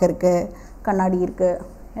 கிளாக் இருக்குது, கண்ணாடி இருக்குது,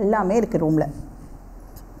 எல்லாமே இருக்குது ரூமில்.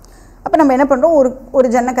 அப்போ நம்ம என்ன பண்ணுறோம், ஒரு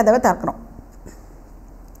ஜன்னக்கதவை திறக்கிறோம்.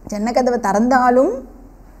 ஜன்னக்கதவை திறந்தாலும்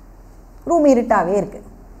ரூம் இருட்டாகவே இருக்குது,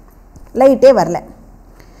 லைட்டே வரல.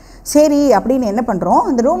 சரி அப்படின்னு என்ன பண்ணுறோம்,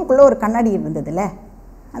 அந்த ரூமுக்குள்ளே ஒரு கண்ணாடி இருந்ததில்ல,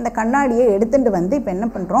 அந்த கண்ணாடியை எடுத்துகிட்டு வந்து இப்போ என்ன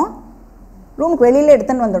பண்ணுறோம், ரூமுக்கு வெளியில்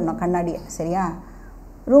எடுத்துன்னு வந்துடணும் கண்ணாடியை, சரியா?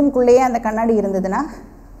 ரூமுக்குள்ளேயே அந்த கண்ணாடி இருந்ததுன்னா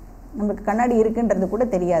நம்மளுக்கு கண்ணாடி இருக்குன்றது கூட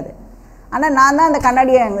தெரியாது. ஆனால் நான் தான் அந்த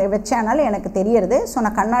கண்ணாடியை வச்சேனாலும் எனக்கு தெரியறது. ஸோ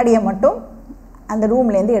நான் கண்ணாடியை மட்டும் அந்த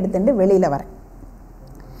ரூம்லேருந்து எடுத்துகிட்டு வெளியில் வரேன்.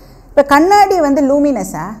 இப்போ கண்ணாடி வந்து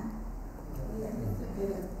லூமினஸா?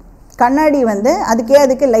 கண்ணாடி வந்து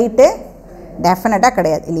அதுக்கு லைட்டு டெஃபினட்டாக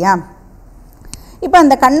கிடையாது, இல்லையா? இப்போ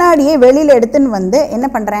அந்த கண்ணாடியை வெளியில் எடுத்துன்னு வந்து என்ன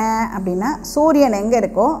பண்ணுறேன் அப்படின்னா, சூரியன் எங்கே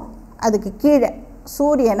இருக்கோ அதுக்கு கீழே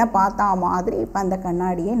சூரியனை பார்த்தா மாதிரி இப்போ அந்த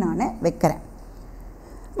கண்ணாடியை நான் வைக்கிறேன்.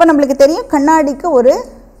 இப்போ நம்மளுக்கு தெரியும் கண்ணாடிக்கு ஒரு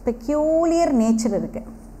பெக்யூலியர் நேச்சர்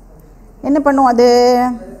இருக்குது. என்ன பண்ணும் அது,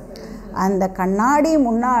 அந்த கண்ணாடி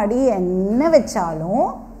முன்னாடி என்ன வச்சாலும்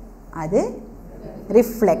அது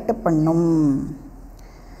ரிஃப்ளெக்ட் பண்ணும்.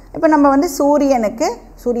 இப்போ நம்ம வந்து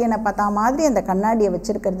சூரியனை பார்த்தா மாதிரி அந்த கண்ணாடியை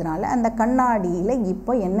வச்சுருக்கிறதுனால அந்த கண்ணாடியில்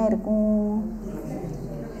இப்போ என்ன இருக்கும்,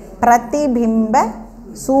 பிரதிபிம்ப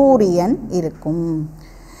சூரியன் இருக்கும்.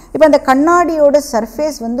 இப்போ அந்த கண்ணாடியோட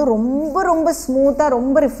சர்ஃபேஸ் வந்து ரொம்ப ரொம்ப ஸ்மூத்தாக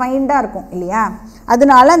ரொம்ப ரிஃபைண்டாக இருக்கும், இல்லையா?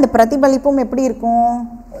 அதனால அந்த பிரதிபலிப்பும் எப்படி இருக்கும்,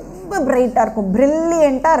 ரொம்ப பிரைட்டாக இருக்கும்,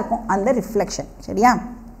 பிரில்லியண்ட்டாக இருக்கும் அந்த ரிஃப்ளெக்ஷன், சரியா?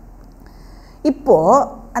 இப்போது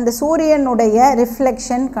அந்த சூரியனுடைய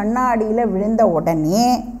ரிஃப்ளெக்ஷன் கண்ணாடியில் விழுந்த உடனே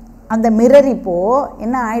அந்த மிரர் இப்போது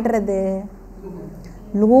என்ன ஆயிடுறது,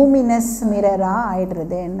 லூமினஸ் மிரராக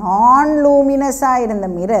ஆயிடுறது. நான் லூமினஸாக இருந்த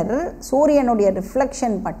மிரர் சூரியனுடைய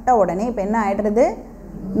ரிஃப்ளெக்ஷன் பட்ட உடனே இப்போ என்ன ஆயிடுறது,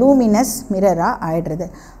 லூமினஸ் மிரராக ஆயிடுறது.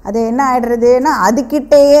 அது என்ன ஆயிடுறதுன்னா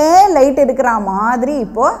அதுக்கிட்டேயே லைட் இருக்கிற மாதிரி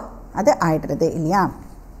இப்போது அது ஆயிடுறது, இல்லையா?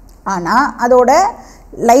 ஆனால் அதோட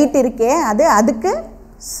லைட் இருக்கே அது அதுக்கு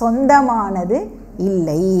சொந்தமானது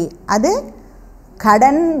இல்லை, அது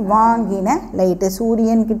கடன் வாங்கின லைட்டு,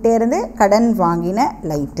 சூரியன்கிட்டே இருந்து கடன் வாங்கின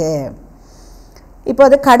லைட்டு. இப்போ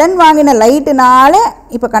அது கடன் வாங்கின லைட்டுனால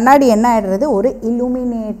இப்போ கண்ணாடி என்ன ஆகிடுறது, ஒரு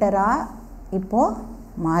இலுமினேட்டராக இப்போது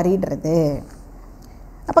மாறிடுறது.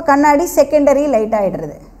 அப்போ கண்ணாடி செகண்டரி லைட்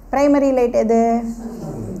ஆகிடுறது. ப்ரைமரி லைட் எது,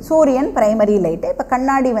 சூரியன் ப்ரைமரி லைட்டு. இப்போ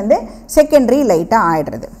கண்ணாடி வந்து செகண்டரி லைட்டாக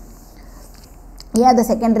ஆகிடுறது. ஏன் அதை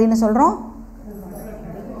செகண்டரின்னு சொல்கிறோம்,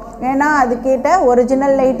 ஏன்னா அதுக்கிட்ட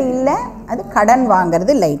ஒரிஜினல் லைட்டு இல்லை, அது கடன்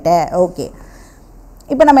வாங்கிறது லைட்டை. ஓகே,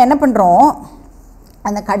 இப்போ நம்ம என்ன பண்ணுறோம்,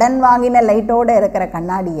 அந்த கடன் வாங்கின லைட்டோடு இருக்கிற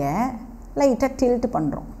கண்ணாடியை லைட்டாக டில்ட்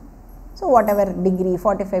பண்ணுறோம். So what ever degree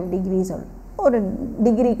 45 degree ஒரு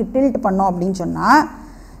டிகிரிக்கு டில்ட் பண்ணோம் அப்படின்னு சொன்னால்,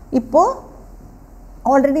 இப்போது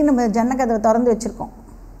ஆல்ரெடி நம்ம ஜன்னக்கதவை திறந்து வச்சுருக்கோம்,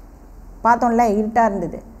 பார்த்தோம்ல இருட்டாக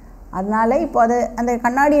இருந்தது. அதனால இப்போ அது அந்த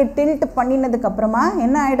கண்ணாடியை டில்ட் பண்ணினதுக்கப்புறமா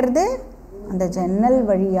என்ன ஆகிடுறது, அந்த ஜன்னல்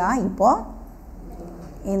வழியாக இப்போது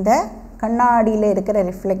இந்த கண்ணாடியில் இருக்கிற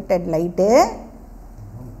ரிஃப்ளெக்டட் லைட்டு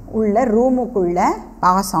உள்ள ரூமுக்குள்ளே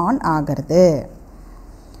பாஸ் ஆன் ஆகிறது.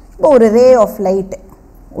 இப்போ ஒரு ரே ஆஃப் லைட்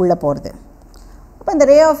உள்ளே போகிறது. அப்போ இந்த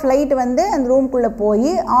ரே ஆஃப் லைட் வந்து அந்த ரூம்குள்ளே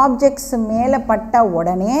போய் ஆப்ஜெக்ட்ஸ் மேலே பட்ட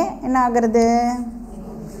உடனே என்ன ஆகிறது,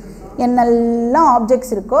 என்னெல்லாம்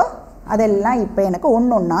ஆப்ஜெக்ட்ஸ் இருக்கோ அதெல்லாம் இப்போ எனக்கு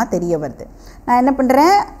ஒன்று ஒன்றா தெரிய வருது. நான் என்ன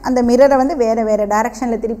பண்ணுறேன், அந்த மிரரை வந்து வேறு வேறு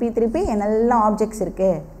டைரெக்ஷனில் திருப்பி என்னெல்லாம் ஆப்ஜெக்ட்ஸ்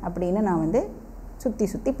இருக்குது அப்படின்னு நான் வந்து சுற்றி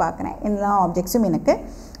சுற்றி பார்க்குறேன். எல்லா ஆப்ஜெக்ட்ஸும் எனக்கு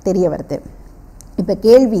தெரிய வருது. இப்போ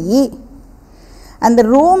கேள்வி, அந்த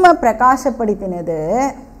ரூமை பிரகாசப்படுத்தினது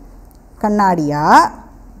கண்ணாடியா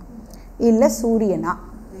இல்லை சூரியனா?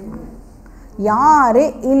 யார்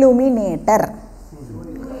இலுமினேட்டர்?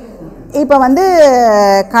 இப்போ வந்து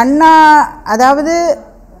அதாவது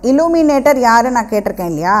இலுமினேட்டர் யார் நான்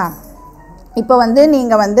கேட்டிருக்கேன் இல்லையா. இப்போ வந்து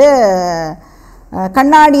நீங்கள் வந்து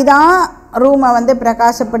கண்ணாடி தான் ரூமை வந்து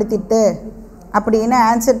பிரகாசப்படுத்திட்டு அப்படின்னு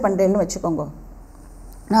ஆன்சர் பண்ணுறேன்னு வச்சுக்கோங்க.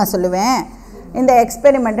 நான் சொல்லுவேன், இந்த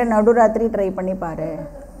எக்ஸ்பெரிமெண்ட்டை நடுராத்திரி ட்ரை பண்ணி பாரு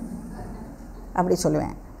அப்படி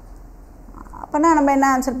சொல்லுவேன். அப்போனா நம்ம என்ன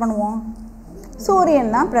ஆன்சர் பண்ணுவோம்,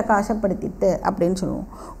 சூரியன் தான் பிரகாசப்படுத்திட்டு அப்படின்னு சொல்லுவோம்.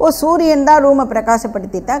 ஓ, சூரியன் தான் ரூமை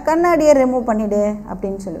பிரகாசப்படுத்திட்டா கண்ணாடியை ரிமூவ் பண்ணிவிடு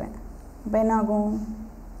அப்படின்னு சொல்லுவேன். இப்போ என்ன ஆகும்,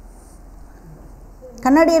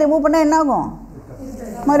 கண்ணாடியை ரிமூவ் பண்ணால் என்ன ஆகும்,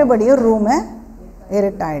 மறுபடியும் ரூமு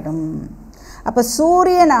இருட்டாயிடும். அப்போ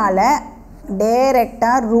சூரியனால்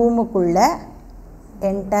டைரெக்டாக ரூமுக்குள்ளே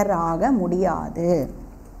என்டர் ஆக முடியாது.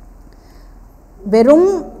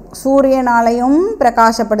 வெறும் சூரியனாலையும்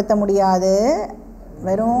பிரகாசப்படுத்த முடியாது,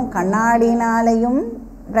 வெறும் கண்ணாடினாலையும்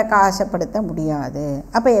பிரகாசப்படுத்த முடியாது.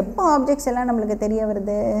 அப்போ எப்போ ஆப்ஜெக்ட்ஸ் எல்லாம் நம்மளுக்கு தெரிய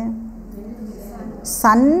வருது,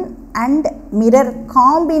 சன் அண்ட் மிரர்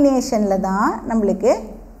காம்பினேஷனில் தான் நம்மளுக்கு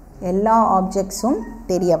எல்லா ஆப்ஜெக்ட்ஸும்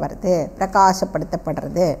தெரிய வருது,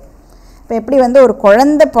 பிரகாசப்படுத்தப்படுறது. இப்போ எப்படி வந்து ஒரு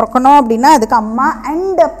குழந்தை பிறக்கணும் அப்படின்னா அதுக்கு அம்மா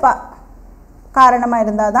அண்ட் அப்பா காரணமாக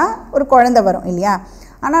இருந்தால் தான் ஒரு குழந்தை வரும் இல்லையா.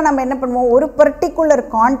 ஆனால் நம்ம என்ன பண்ணுவோம், ஒரு பர்டிகுலர்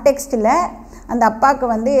கான்டெக்ஸ்ட்டில் அந்த அப்பாவுக்கு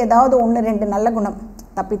வந்து ஏதாவது 1-2 நல்ல குணம்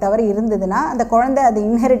தப்பி தவறி இருந்ததுன்னா, அந்த குழந்தை அது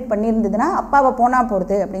இன்ஹெரிட் பண்ணியிருந்ததுன்னா அப்பாவை போனால்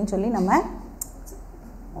போகிறது அப்படின்னு சொல்லி நம்ம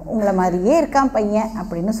உங்களை மாதிரியே இருக்கான் பையன்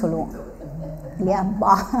அப்படின்னு சொல்லுவோம் இல்லையா.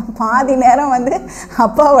 பாதி நேரம் வந்து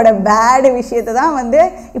அப்பாவோட பேடு விஷயத்தை தான் வந்து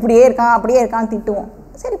இப்படியே இருக்கான் அப்படியே இருக்கான் திட்டுவோம்.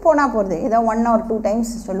 சரி போனால் போகிறது ஏதோ 1 or 2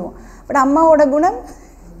 times சொல்லுவோம். பட் அம்மாவோட குணம்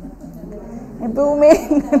எப்பவுமே.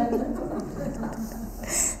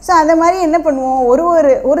 ஸோ அந்த மாதிரி என்ன பண்ணுவோம்,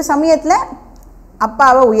 ஒரு சமயத்தில்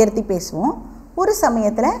அப்பாவை உயர்த்தி பேசுவோம், ஒரு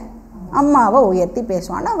சமயத்தில் அம்மாவை உயர்த்தி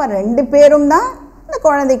பேசுவோம். ஆனால் அவன் 2 பேரும் தான் அந்த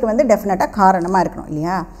குழந்தைக்கு வந்து டெஃபினட்டாக காரணமாக இருக்கணும்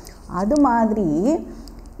இல்லையா. அது மாதிரி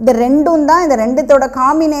இந்த ரெண்டும் தான், இந்த ரெண்டுத்தோட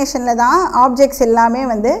காம்பினேஷனில் தான் ஆப்ஜெக்ட்ஸ் எல்லாமே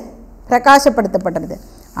வந்து பிரகாசப்படுத்தப்படுறது.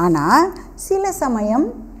 ஆனால் சில சமயம்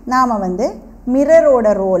நாம் வந்து மிரரோட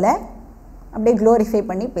ரோலை அப்படியே க்ளோரிஃபை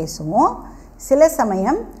பண்ணி பேசுவோம், சில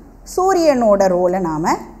சமயம் சூரியனோட ரோலை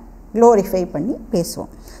நாம் க்ளோரிஃபை பண்ணி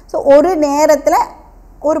பேசுவோம். ஸோ ஒரு நேரத்தில்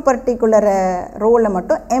ஒரு பர்டிகுலர் ரோலை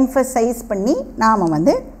மட்டும் எம்ஃபசைஸ் பண்ணி நாம்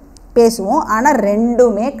வந்து பேசுவோம். ஆனால்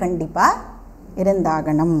ரெண்டுமே கண்டிப்பாக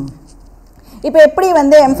இருந்தாகணும். இப்போ எப்படி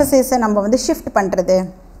வந்து எம்ஃபசைஸை நம்ம வந்து ஷிஃப்ட் பண்ணுறது,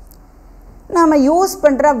 நாம் யூஸ்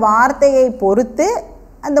பண்ணுற வார்த்தையை பொறுத்து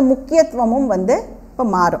அந்த முக்கியத்துவமும் வந்து இப்போ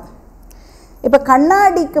மாறும். இப்போ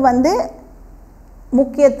கண்ணாடிக்கு வந்து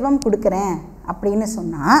முக்கியத்துவம் கொடுக்குறேன் அப்படின்னு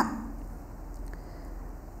சொன்னால்,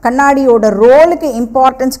 கண்ணாடியோட ரோலுக்கு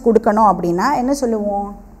இம்பார்ட்டன்ஸ் கொடுக்கணும் அப்படின்னா என்ன சொல்லுவோம்,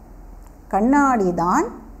 கண்ணாடி தான்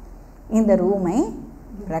இந்த ரூமை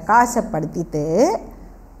பிரகாசப்படுத்திட்டு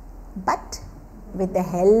but with the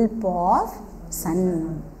help of Sun.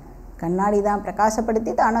 கண்ணாடி தான்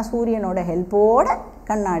பிரகாசப்படுத்திட்டு ஆனால் சூரியனோட ஹெல்ப்போட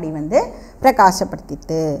கண்ணாடி வந்து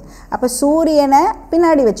பிரகாசப்படுத்திட்டு. அப்போ சூரியனை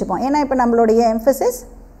பின்னாடி வச்சுப்போம், ஏன்னா இப்போ நம்மளுடைய எம்ஃபசிஸ்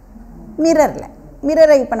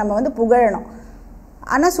மிரரை இப்போ நம்ம வந்து புகழணும்.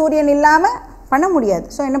 ஆனால் சூரியன் இல்லாமல் பண்ண முடியாது.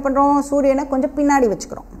 ஸோ என்ன பண்ணுறோம், சூரியனை கொஞ்சம் பின்னாடி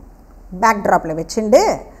வச்சுக்கிறோம், பேக்ட்ராப்பில் வச்சுட்டு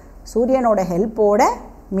சூரியனோட ஹெல்ப்போட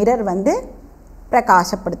மிரர் வந்து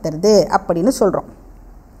பிரகாசப்படுத்துறது அப்படின்னு சொல்கிறோம்.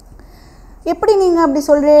 எப்படி நீங்கள் அப்படி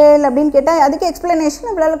சொல்கிறீர்கள் அப்படின்னு கேட்டால் அதுக்கு எக்ஸ்ப்ளனேஷன்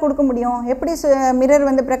நம்மளால் கொடுக்க முடியும். எப்படி மிரர்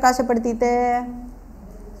வந்து பிரகாசப்படுத்திட்டு,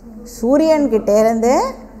 சூரியன்கிட்டேருந்து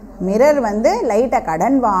மிரர் வந்து லைட்டை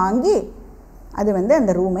கடன் வாங்கி அது வந்து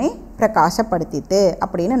அந்த ரூமை பிரகாசப்படுத்திட்டு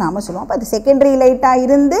அப்படின்னு நாம் சொல்லுவோம். அப்போ அது செகண்டரி லைட்டாக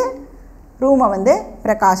இருந்து ரூமை வந்து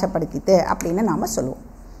பிரகாசப்படுத்திட்டு அப்படின்னு நாம் சொல்லுவோம்.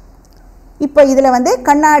 இப்போ இதில் வந்து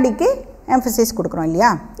கண்ணாடிக்கு எம்ஃபசைஸ் கொடுக்குறோம் இல்லையா,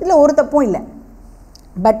 இதில் ஒரு தப்பும் இல்லை.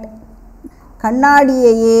 பட்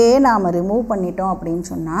கண்ணாடியையே நாம் ரிமூவ் பண்ணிட்டோம் அப்படின்னு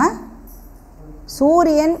சொன்னால்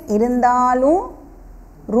சூரியன் இருந்தாலும்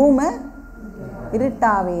ரூமு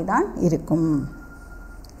இருட்டாவே தான் இருக்கும்.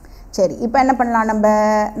 சரி, இப்போ என்ன பண்ணலாம்,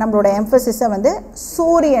 நம்மளோட எம்ஃபசிஸை வந்து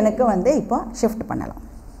சூரியனுக்கு வந்து இப்போ ஷிஃப்ட் பண்ணலாம்.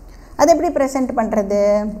 அது எப்படி ப்ரெசென்ட் பண்ணுறது?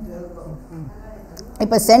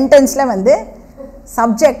 இப்போ சென்டென்ஸில் வந்து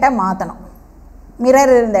சப்ஜெக்டை மாற்றணும்.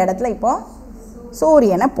 மிரர் இருந்த இடத்துல இப்போது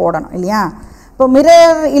சூரியனை போடணும் இல்லையா? இப்போ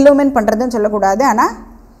மிரர் இல்லுமின் பண்ணுறதுன்னு சொல்லக்கூடாது, ஆனால்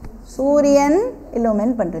சூரியன்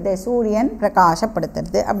இல்லுமின் பண்ணுறது, சூரியன்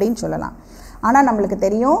பிரகாசப்படுத்துறது அப்படின்னு சொல்லலாம். ஆனால் நம்மளுக்கு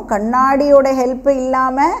தெரியும் கண்ணாடியோட ஹெல்ப்பு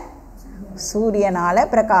இல்லாமல் சூரியனால்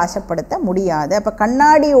பிரகாசப்படுத்த முடியாது. அப்போ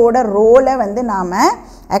கண்ணாடியோட ரோலை வந்து நாம்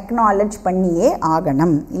அக்னாலஜ் பண்ணியே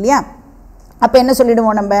ஆகணும் இல்லையா? அப்போ என்ன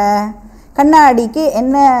சொல்லிடுவோம், நம்ம கண்ணாடிக்கு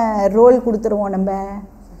என்ன ரோல் கொடுத்துருவோம்? நம்ம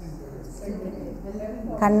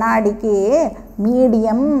கண்ணாடிக்கு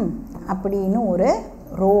மீடியம் அப்படின்னு ஒரு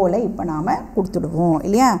ரோலை இப்போ நாம் கொடுத்துடுவோம்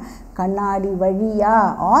இல்லையா? கண்ணாடி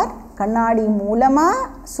வழியாக ஆர் கண்ணாடி மூலமாக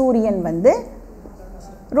சூரியன் வந்து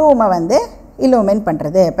ரூமை வந்து இல்லுமின்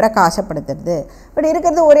பண்ணுறது, பிரகாசப்படுத்துறது. பட்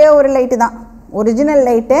இருக்கிறது ஒரே ஒரு லைட்டு தான், ஒரிஜினல்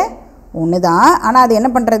லைட்டு ஒன்று தான். ஆனால் அது என்ன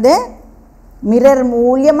பண்ணுறது, மிரர்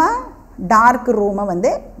மூலியமாக டார்க் ரூமை வந்து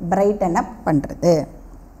பிரைட்டன் அப் பண்ணுறது.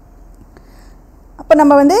 அப்போ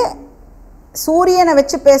நம்ம வந்து சூரியனை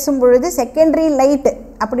வச்சு பேசும் பொழுது செகண்டரி லைட்டு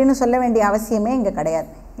அப்படின்னு சொல்ல வேண்டிய அவசியமே இங்கே கிடையாது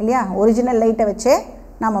இல்லையா? ஒரிஜினல் லைட்டை வச்சே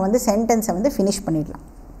நம்ம வந்து சென்டென்ஸை வந்து ஃபினிஷ் பண்ணிடலாம்.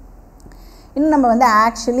 இன்னும் நம்ம வந்து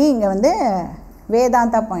ஆக்சுவலி இங்கே வந்து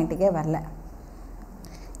வேதாந்தா பாயிண்ட்டுக்கே வரல.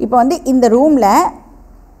 இப்போ வந்து இந்த ரூமில்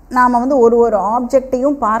நாம் வந்து ஒரு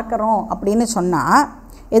ஆப்ஜெக்டையும் பார்க்குறோம் அப்படின்னு சொன்னால்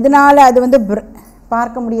எதனால் அது வந்து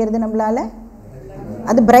பார்க்க முடியறது நம்மளால்?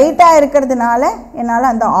 அது பிரைட்டாக இருக்கிறதுனால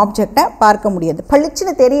என்னால் அந்த ஆப்ஜெக்டை பார்க்க முடியாது,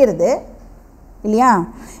 பளிச்சுன்னு தெரியுறது இல்லையா?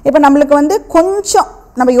 இப்போ நம்மளுக்கு வந்து கொஞ்சம்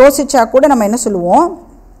நம்ம யோசித்தா கூட நம்ம என்ன சொல்லுவோம்,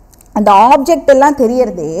 அந்த ஆப்ஜெக்ட் எல்லாம்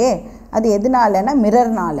தெரியறதே அது எதனாலன்னா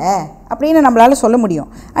மிரர்னால் அப்படின்னு நம்மளால் சொல்ல முடியும்.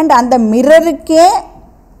 அண்ட் அந்த மிரருக்கே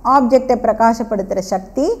ஆப்ஜெக்டை பிரகாசப்படுத்துகிற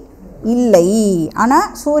சக்தி இல்லை, ஆனால்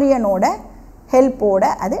சூரியனோட ஹெல்ப்போடு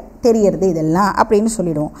அது தெரியறது இதெல்லாம் அப்படின்னு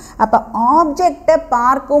சொல்லிடுவோம். அப்போ ஆப்ஜெக்டை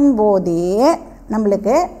பார்க்கும்போதே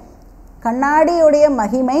நம்மளுக்கு கண்ணாடியுடைய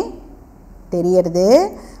மகிமை தெரியறது.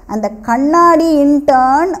 அந்த கண்ணாடி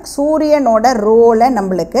இன்டர்ன் சூரியனோட ரோலை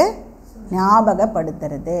நம்மளுக்கு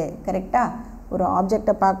ஞாபகப்படுத்துறது. கரெக்டாக? ஒரு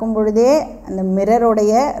ஆப்ஜெக்டை பார்க்கும் பொழுதே அந்த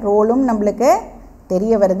மிரருடைய ரோலும் நம்மளுக்கு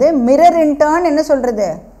தெரிய வருது. மிரர் இன்டர்ன் என்ன சொல்கிறது,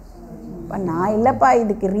 இப்போ நான் இல்லைப்பா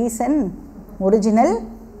இதுக்கு ரீசன் ஒரிஜினல்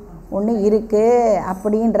ஒன்று இருக்குது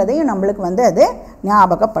அப்படின்றதையும் நம்மளுக்கு வந்து அது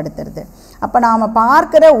ஞாபகப்படுத்துறது. அப்போ நாம்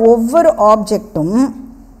பார்க்குற ஒவ்வொரு ஆப்ஜெக்டும்,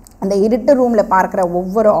 அந்த இருட்டு ரூமில் பார்க்குற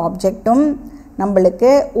ஒவ்வொரு ஆப்ஜெக்டும்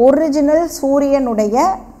நம்மளுக்கு ஒரிஜினல் சூரியனுடைய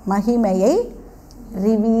மகிமையை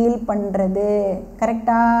ரிவீல் பண்ணுறது.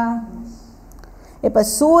 கரெக்டாக? இப்போ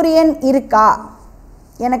சூரியன் இருக்கா,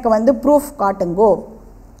 எனக்கு வந்து ப்ரூஃப் காட்டுங்கோ,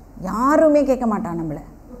 யாருமே கேட்க மாட்டான் நம்மளை.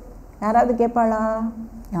 யாராவது கேட்பாளா?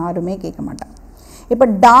 யாருமே கேட்க மாட்டான். இப்போ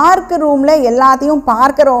டார்க் ரூமில் எல்லாத்தையும்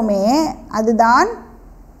பார்க்குறோமே, அதுதான்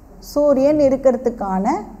சூரியன் இருக்கிறதுக்கான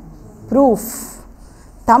ப்ரூஃப்.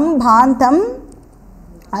 தம் பாந்தம்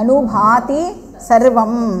அனுபாதி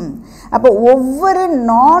சர்வம். அப்போ ஒவ்வொரு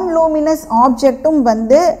நான் லூமினஸ் ஆப்ஜெக்டும்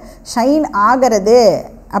வந்து ஷைன் ஆகிறது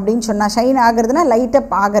அப்படின்னு சொன்னால், ஷைன் ஆகிறதுனா லைட்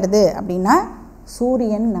அப் ஆகிறது அப்படின்னா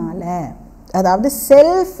சூரியனால், அதாவது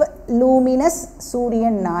செல்ஃப் லூமினஸ்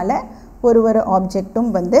சூரியனால் ஒரு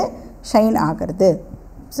ஆப்ஜெக்டும் வந்து ஷைன் ஆகிறது.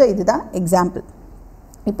 ஸோ இதுதான் எக்ஸாம்பிள்.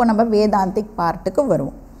 இப்போ நம்ம வேதாந்திக் பார்ட்டுக்கு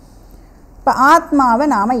வருவோம். இப்போ ஆத்மாவை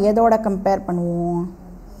நாம் எதோட கம்பேர் பண்ணுவோம்?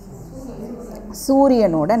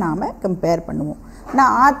 சூரியனோட நாம் கம்பேர் பண்ணுவோம்.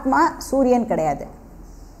 ஆனால் ஆத்மா சூரியன் கிடையாது.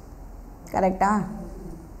 கரெக்டா?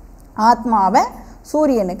 ஆத்மாவை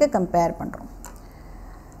சூரியனுக்கு கம்பேர் பண்ணுறோம்.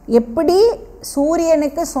 எப்படி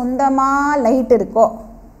சூரியனுக்கு சொந்தமாக லைட் இருக்கோ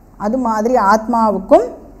அது மாதிரி ஆத்மாவுக்கும்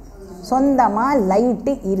சொந்தமாக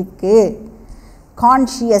லைட்டு இருக்குது.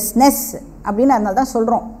 கான்ஷியஸ்னஸ் அப்படின்னு அதனால தான்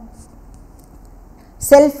சொல்கிறோம்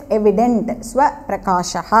செல்ஃப் எவிடென்ட்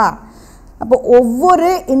ஸ்வபிரகாஷா. அப்போ ஒவ்வொரு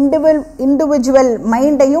இண்டிவிஜுவல்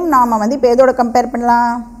மைண்டையும் நாம் வந்து இப்போ எதோட கம்பேர்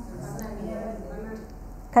பண்ணலாம்?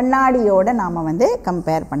 கண்ணாடியோடு நாம் வந்து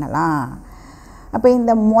கம்பேர் பண்ணலாம். அப்போ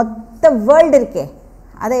இந்த மொத்த வேர்ல்டு இருக்கே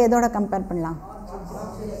அதை எதோட கம்பேர் பண்ணலாம்?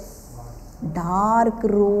 டார்க்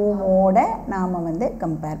ரூமோட நாம் வந்து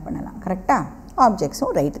கம்பேர் பண்ணலாம். கரெக்டாக?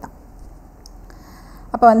 ஆப்ஜெக்ட்ஸும் ரைட்டு தான்.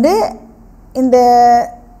 அப்போ வந்து இந்த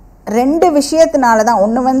ரெண்டு விஷயத்தினால தான்,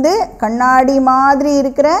 ஒன்று வந்து கண்ணாடி மாதிரி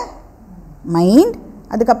இருக்கிற மைண்ட்,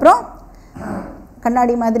 அதுக்கப்புறம்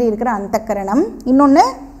கண்ணாடி மாதிரி இருக்கிற அந்தக்கரணம், இன்னொன்று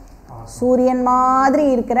சூரியன் மாதிரி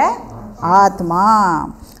இருக்கிற ஆத்மா.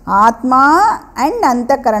 ஆத்மா அண்ட்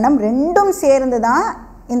அந்தக்கரணம் ரெண்டும் சேர்ந்து தான்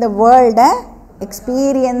இந்த வேர்ல்டை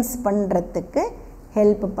எக்ஸ்பீரியன்ஸ் பண்ணுறதுக்கு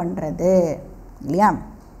ஹெல்ப் பண்ணுறது இல்லையா?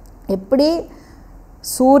 எப்படி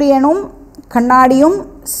சூரியனும் கண்ணாடியும்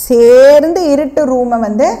சேர்ந்து இருட்டு ரூமை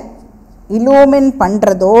வந்து இலூமின்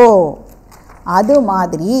பண்ணுறதோ அது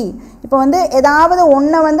மாதிரி இப்போ வந்து ஏதாவது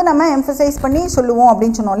ஒன்றை வந்து நம்ம எம்ஃபசைஸ் பண்ணி சொல்லுவோம்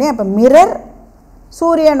அப்படின்னு சொன்னோம் இல்லையா. இப்போ மிரர்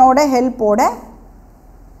சூரியனோட ஹெல்ப்போட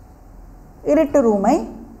இருட்டு ரூமை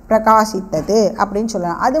பிரகாசித்தது அப்படின்னு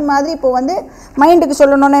சொல்லலாம். அது மாதிரி இப்போ வந்து மைண்டுக்கு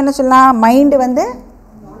சொல்லணும்னா என்ன சொல்லலாம், மைண்டு வந்து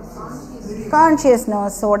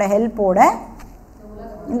கான்ஷியஸ்னஸோட ஹெல்ப்போட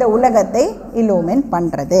இந்த உலகத்தை இலூமின்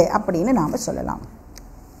பண்ணுறது அப்படின்னு நாம் சொல்லலாம்.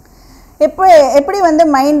 எப்படி வந்து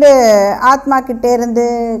மைண்டு ஆத்மா கிட்டே இருந்து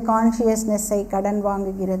கான்ஷியஸ்னஸை கடன்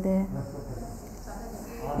வாங்குகிறது?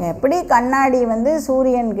 எப்படி கண்ணாடி வந்து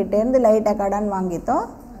சூரியன்கிட்டேருந்து லைட்டை கடன் வாங்கித்தோ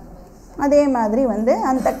அதே மாதிரி வந்து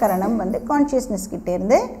அந்தக்கரணம் வந்து கான்ஷியஸ்னஸ்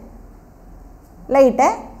கிட்டேருந்து லைட்டை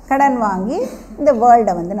கடன் வாங்கி இந்த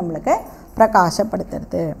வேர்ல்டை வந்து நம்மளுக்கு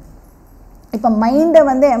பிரகாசப்படுத்துறது. இப்போ மைண்டை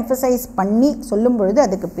வந்து எம்ஃபசைஸ் பண்ணி சொல்லும் பொழுது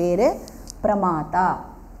அதுக்கு பேர் பிரமாதா,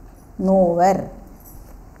 நோவர்.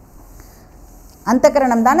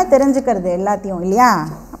 அந்தக்கரணம் தானே தெரிஞ்சுக்கிறது எல்லாத்தையும் இல்லையா.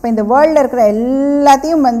 அப்போ இந்த வேர்ல்டில் இருக்கிற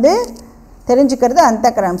எல்லாத்தையும் வந்து தெரிஞ்சுக்கிறது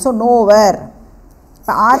அந்தக்கரணம். ஸோ நோவர்.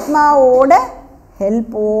 இப்போ ஆத்மாவோட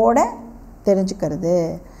ஹெல்ப்போட தெரிஞ்சுக்கிறது,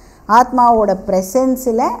 ஆத்மாவோட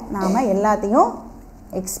ப்ரெசன்ஸில் நாம் எல்லாத்தையும்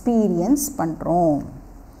எக்ஸ்பீரியன்ஸ் பண்ணுறோம்.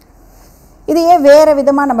 இதையே வேறு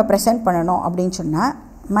விதமாக நம்ம ப்ரெசென்ட் பண்ணணும் அப்படின்னு சொன்னால்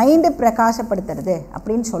மைண்டு பிரகாசப்படுத்துறது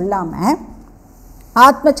அப்படின்னு சொல்லாமல்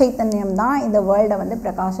ஆத்ம சைத்தன்யம் தான் இந்த வேர்ல்டை வந்து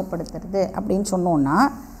பிரகாசப்படுத்துறது அப்படின்னு சொன்னோன்னா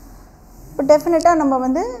இப்போ டெஃபினட்டாக நம்ம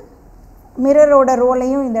வந்து மிரரோட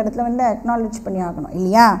ரோலையும் இந்த இடத்துல வந்து அக்னாலேஜ் பண்ணி ஆகணும்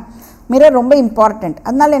இல்லையா. மிரர் ரொம்ப இம்பார்ட்டண்ட்.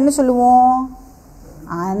 அதனால என்ன சொல்லுவோம்,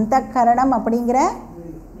 அந்த கரணம் அப்படிங்கிற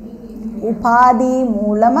உபாதி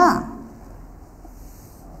மூலமாக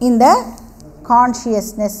இந்த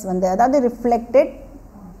கான்ஷியஸ்னஸ் வந்து அதாவது ரிஃப்ளெக்டட்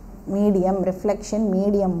மீடியம், ரிஃப்ளெக்ஷன்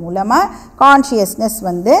மீடியம் மூலமாக கான்ஷியஸ்னஸ்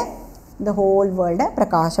வந்து இந்த ஹோல் வேர்ல்டை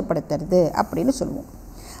பிரகாசப்படுத்துறது அப்படின்னு சொல்லுவோம்.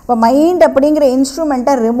 இப்போ மைண்ட் அப்படிங்கிற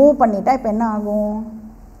இன்ஸ்ட்ருமெண்ட்டை ரிமூவ் பண்ணிட்டா இப்போ என்ன ஆகும்,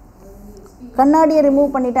 கண்ணாடியை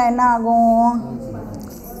ரிமூவ் பண்ணிட்டா என்ன ஆகும்,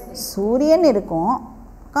 சூரியன் இருக்கும்,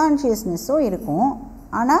 கான்ஷியஸ்னஸும் இருக்கும்,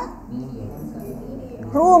 ஆனால்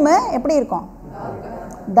ரூமு எப்படி இருக்கும்,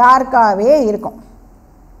 டார்க்காகவே இருக்கும்.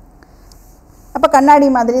 அப்போ கண்ணாடி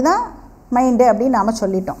மாதிரி தான் மைண்டு அப்படின்னு நாம்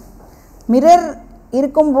சொல்லிட்டோம். மிரர்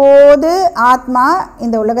இருக்கும்போது ஆத்மா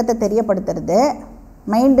இந்த உலகத்தை தெரியப்படுத்துறது,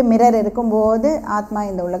 மைண்டு மிரர் இருக்கும்போது ஆத்மா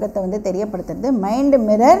இந்த உலகத்தை வந்து தெரியப்படுத்துறது. மைண்டு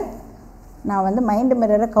மிரர், நான் வந்து மைண்டு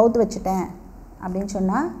மிரரை கவுத்து வச்சுட்டேன் அப்படின்னு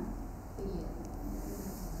சொன்னால்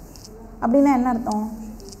அப்படின்னா என்ன அர்த்தம்,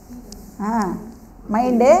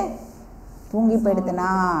 மைண்டு தூங்கி போயிடுதுனா,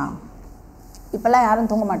 இப்போல்லாம் யாரும்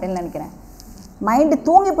தூங்க மாட்டேன்னு நினைக்கிறேன். மைண்டு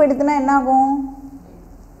தூங்கி போயிடுதுன்னா என்னாகும்,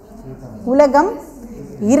 உலகம்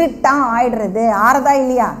இருட்டாக ஆயிடுறது, ஆறதா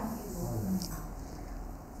இல்லையா.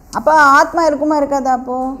 அப்போ ஆத்மா இருக்குமா இருக்காதா,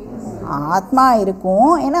 அப்போது ஆத்மா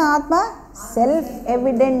இருக்கும். ஏன்னா ஆத்மா செல்ஃப்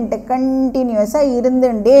எவிடென்ட் கண்டினியூஸாக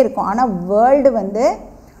இருந்துகிட்டே இருக்கும். ஆனால் வேர்ல்டு வந்து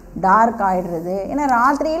டார்க் ஆகிடுறது. ஏன்னா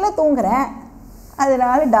ராத்திரியில் தூங்குறேன்,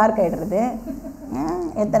 அதனால டார்க் ஆகிடுறது.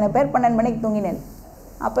 எத்தனை பேர் 12 மணிக்கு தூங்கினேன்,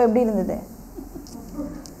 அப்போ எப்படி இருந்தது,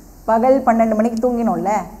 பகல் 12 மணிக்கு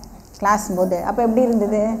தூங்கினோம்ல கிளாஸ் போது, அப்போ எப்படி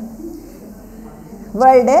இருந்தது,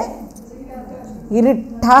 வேர்ல்டு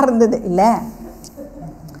இருட்டாக இருந்தது இல்லை.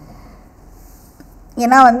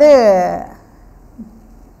 ஏன்னா வந்து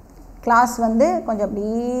கிளாஸ் வந்து கொஞ்சம்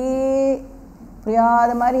அப்படியே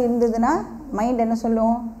புரியாத மாதிரி இருந்ததுன்னா மைண்ட் என்ன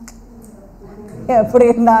சொல்லும், எப்படி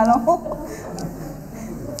இருந்தாலும்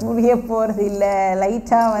புரிய போகிறது இல்லை,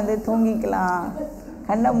 லைட்டாக வந்து தூங்கிக்கலாம்,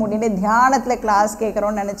 கண்ணை மூடிட்டு தியானத்தில் கிளாஸ்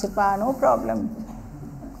கேட்குறோன்னு நினச்சிப்பா, நோ ப்ராப்ளம்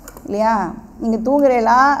இல்லையா. நீங்கள்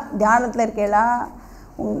தூங்குறீங்களா, தியானத்தில் இருக்கீங்களா,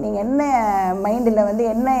 நீங்கள் என்ன மைண்டில் வந்து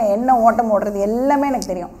என்ன ஓட்டம் ஓடுறது எல்லாமே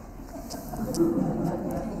எனக்கு தெரியும்.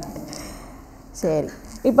 சரி,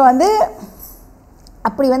 இப்போ வந்து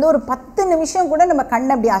அப்படி வந்து ஒரு 10 நிமிஷம் கூட நம்ம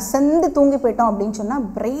கண்ணை அப்படி அசந்து தூங்கி போயிட்டோம் அப்படின்னு சொன்னால்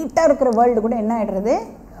பிரைட்டாக இருக்கிற வேர்ல்டு கூட என்ன ஆகிடுறது,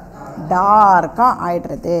 டார்க்காக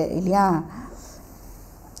ஆகிடுறது இல்லையா.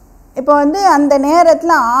 இப்போ வந்து அந்த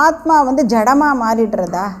நேரத்தில் ஆத்மா வந்து ஜடமாக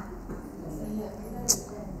மாறிடுறதா,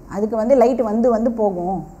 அதுக்கு வந்து லைட்டு வந்து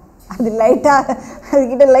போகும், அது லைட்டாக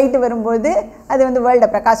அதுக்கிட்ட லைட்டு வரும்போது அது வந்து வேர்ல்டை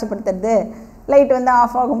பிரகாசப்படுத்துறது, லைட்டு வந்து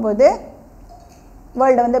ஆஃப் ஆகும்போது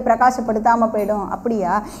வேர்ல்டை வந்து பிரகாசப்படுத்தாமல் போயிடும்.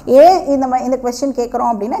 அப்படியா, ஏன் இந்த கொஸ்டின்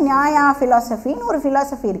கேட்குறோம் அப்படின்னா, நியாயா ஃபிலாசபின்னு ஒரு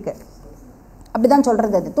ஃபிலாசபி இருக்குது, அப்படி தான்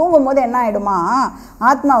சொல்கிறது. அது தூங்கும் போது என்ன ஆகிடுமா,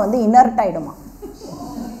 ஆத்மா வந்து இனர்ட் ஆகிடுமா,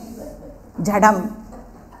 ஜடம்.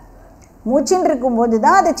 மூச்சின்னு இருக்கும்போது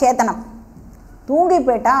தான் அது சேத்தனம், தூங்கி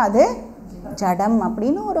போயிட்டால் அது ஜடம்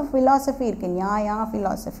அப்படின்னு ஒரு ஃபிலாசபி இருக்குது, நியாயா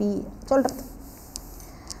ஃபிலாசபி சொல்கிறது.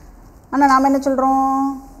 ஆனால் நாம் என்ன சொல்கிறோம்,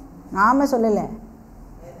 நாம் சொல்லலை,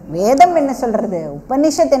 வேதம் என்ன சொல்கிறது,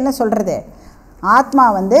 உபனிஷத் என்ன சொல்கிறது? ஆத்மா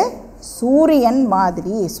வந்து சூரியன்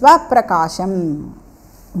மாதிரி ஸ்வப்பிரகாசம்.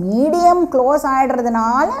 மீடியம் க்ளோஸ்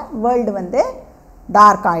ஆகிடுறதுனால வேர்ல்டு வந்து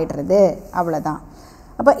டார்க் ஆகிடுறது, அவ்வளோதான்.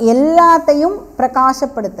 அப்போ எல்லாத்தையும்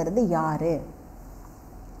பிரகாசப்படுத்துறது யார்?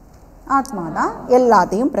 ஆத்மா தான்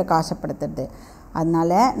எல்லாத்தையும் பிரகாசப்படுத்துறது.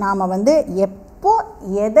 அதனால் நாம் வந்து எப்போ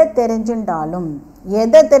எதை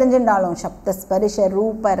தெரிஞ்சுட்டாலும் சப்த ஸ்பரிஷ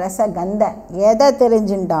ரூப ரச கந்த எதை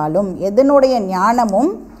தெரிஞ்சுட்டாலும், எதனுடைய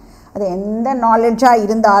ஞானமும் அது எந்த நாலேஜாக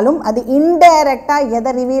இருந்தாலும் அது இன்டைரக்டாக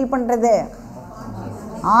எதை ரிவீல் பண்ணுறது?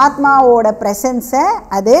 ஆத்மாவோட ப்ரெசன்ஸை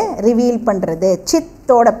அது ரிவீல் பண்ணுறது,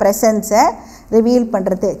 சித்தோட ப்ரெசன்ஸை ரிவீல்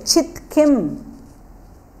பண்ணுறது. சித்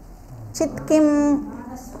கிம்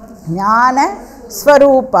ஞான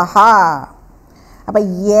ஸ்வரூபா. அப்போ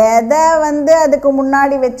எதை வந்து அதுக்கு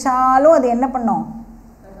முன்னாடி வச்சாலும் அது என்ன பண்ணும்?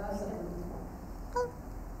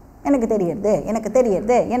 எனக்கு தெரியறது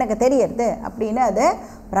அப்படின்னு அதை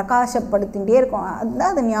பிரகாசப்படுத்திகிட்டே இருக்கும்.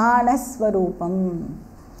 அதுதான் அது ஞானஸ்வரூபம்.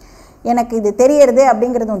 எனக்கு இது தெரியறது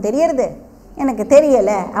அப்படிங்கிறதும் தெரியறது, எனக்கு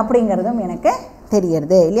தெரியலை அப்படிங்கிறதும் எனக்கு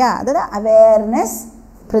தெரியறது இல்லையா? அதுதான் அவேர்னஸ்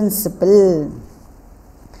பிரின்சிபிள்.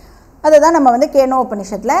 அதுதான் நம்ம வந்து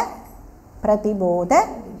கேனோபனிஷத்தில் பிரதிபோத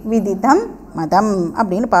விதிதம் மதம்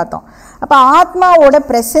அப்படின்னு பார்த்தோம். அப்போ ஆத்மாவோட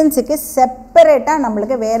ப்ரெசன்ஸுக்கு செப்பரேட்டாக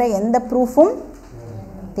நம்மளுக்கு வேறு எந்த ப்ரூஃபும்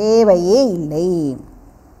தேவையே இல்லை.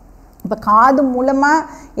 இப்போ காது மூலமாக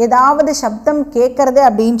ஏதாவது சப்தம் கேட்குறது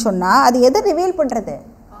அப்படின்னு சொன்னால் அது எதை ரிவீல் பண்ணுறது?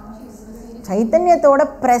 சைத்தன்யத்தோட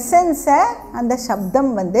ப்ரெசன்ஸை அந்த சப்தம்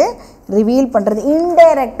வந்து ரிவீல் பண்ணுறது.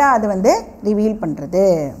 இன்டைரக்டாக அது வந்து ரிவீல் பண்ணுறது.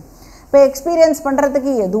 இப்போ எக்ஸ்பீரியன்ஸ்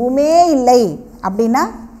பண்ணுறதுக்கு எதுவுமே இல்லை அப்படின்னா,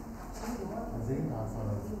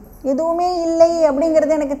 எதுவுமே இல்லை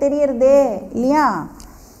அப்படிங்கிறது எனக்கு தெரியறது இல்லையா?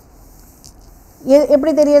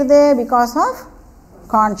 எப்படி தெரியறது? Because of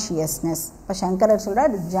consciousness. இப்போ சங்கரர்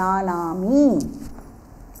சொல்கிறார், ஜானாமி,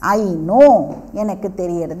 ஐ நோ, எனக்கு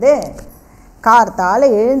தெரியறது. கார்த்தால்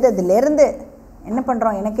எழுந்ததுலேருந்து என்ன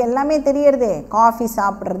பண்ணுறோம்? எனக்கு எல்லாமே தெரியறது. காஃபி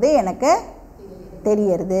சாப்பிட்றது எனக்கு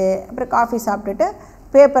தெரியறது. அப்புறம் காஃபி சாப்பிட்டுட்டு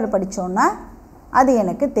பேப்பர் படித்தோன்னா அது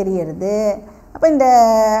எனக்கு தெரியறது. அப்போ இந்த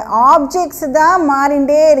ஆப்ஜெக்ட்ஸ் தான்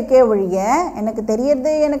மாறிண்டே இருக்கே ஒழிய எனக்கு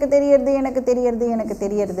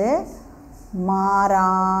தெரியறது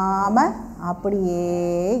மாறாமல் அப்படியே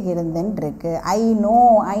இருந்துருக்கு. ஐ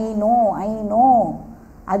நோ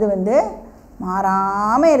அது வந்து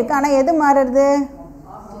மாறாமல் இருக்குது. ஆனால் எது மாறுறது?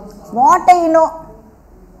 வாட் ஐ நோ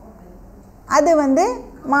அது வந்து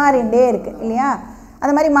மாறிண்டே இருக்குது இல்லையா?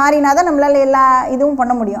 அது மாதிரி மாறினா தான் நம்மளால் எல்லா இதுவும்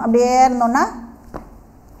பண்ண முடியும். அப்படியே இருந்தோன்னா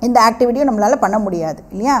இந்த ஆக்டிவிட்டியும் நம்மளால் பண்ண முடியாது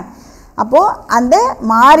இல்லையா? அப்போது அந்த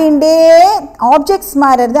மாறிண்டே ஆப்ஜெக்ட்ஸ்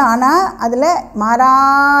மாறுறது, ஆனால் அதில்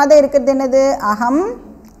மாறாத இருக்கிறது என்னது? அகம்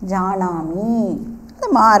ஜானாமி, அது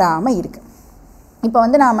மாறாமல் இருக்குது. இப்போ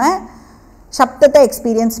வந்து நாம் சப்தத்தை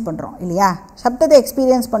எக்ஸ்பீரியன்ஸ் பண்ணுறோம் இல்லையா? சப்தத்தை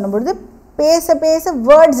எக்ஸ்பீரியன்ஸ் பண்ணும்பொழுது பேச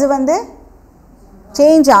வேர்ட்ஸ் வந்து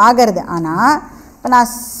சேஞ்ச் ஆகிறது. ஆனால் இப்போ நான்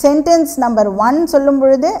சென்டென்ஸ் நம்பர் 1 சொல்லும்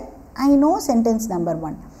பொழுது I know sentence number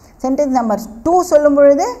 1, sentence number 2 சொல்லும்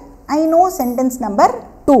பொழுது ஐ நோ சென்டென்ஸ் நம்பர்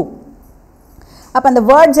 2. அப்போ அந்த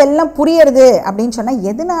வேர்ட்ஸ் எல்லாம் புரியறது அப்படின்னு சொன்னால்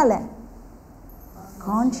எதனால?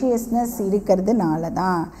 கான்ஷியஸ்னஸ் இருக்கிறதுனால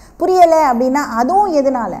தான். புரியலை அப்படின்னா அதுவும்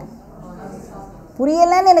எதனால?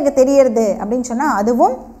 புரியலைன்னு எனக்கு தெரியறது அப்படின்னு சொன்னால்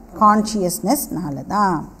அதுவும் கான்ஷியஸ்னஸ்னால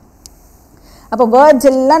தான். அப்போ வேர்ட்ஸ்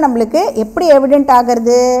எல்லாம் நம்மளுக்கு எப்படி எவிடென்ட்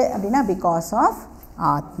ஆகிறது அப்படின்னா பிகாஸ் ஆஃப்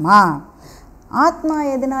ஆத்மா. ஆத்மா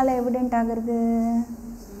எதனால எவிடென்ட் ஆகிறது?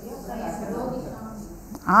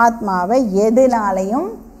 ஆத்மாவை எதுனாலையும்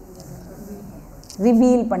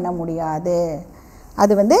ரிவீல் பண்ண முடியாது.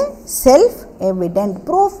 அது வந்து self evident.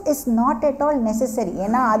 Proof is not at all necessary.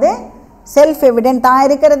 ஏன்னா அது செல்ஃப் எவிடென்ட்டாக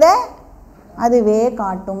இருக்கிறத அதுவே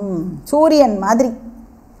காட்டும், சூரியன் மாதிரி.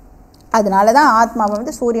 அதனால தான் ஆத்மாவை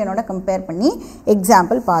வந்து சூரியனோட கம்பேர் பண்ணி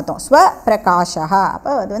எக்ஸாம்பிள் பார்த்தோம். ஸ்வப்பிரகாஷா.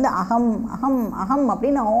 அப்போ அது வந்து அகம் அகம் அகம்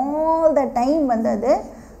அப்படின்னு ஆல் த டைம் வந்து அது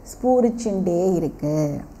ஸ்பூரிச்சுட்டே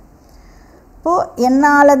இருக்குது. இப்போது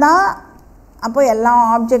என்னால் தான் அப்போ எல்லா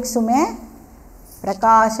ஆப்ஜெக்ட்ஸுமே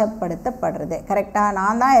பிரகாசப்படுத்தப்படுறது. கரெக்டாக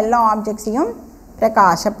நான் தான் எல்லா ஆப்ஜெக்ட்ஸையும்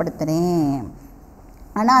பிரகாசப்படுத்துகிறேன்.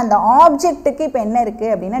 ஆனால் அந்த ஆப்ஜெக்ட்டுக்கு இப்போ என்ன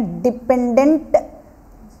இருக்குது அப்படின்னா டிபெண்ட்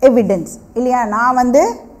எவிடன்ஸ் இல்லையா? நான் வந்து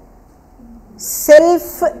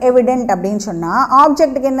செல்ஃப் எவிடென்ட் அப்படின்னு சொன்னால்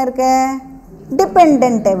ஆப்ஜெக்ட்டுக்கு என்ன இருக்குது?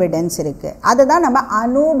 டிபெண்ட் எவிடன்ஸ் இருக்குது. அதை தான் நம்ம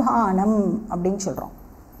அனுபானம் அப்படின்னு சொல்கிறோம்.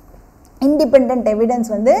 இண்டிபெண்ட்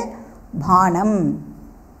எவிடன்ஸ் வந்து பானம்.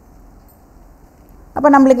 அப்போ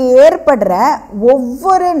நம்மளுக்கு ஏற்படுற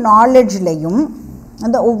ஒவ்வொரு நாலேஜ்லேயும்,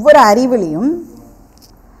 அந்த ஒவ்வொரு அறிவுலேயும்,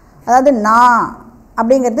 அதாவது நான்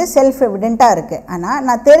அப்படிங்கிறது செல்ஃப் எவிடெண்ட்டாக இருக்குது. ஆனால்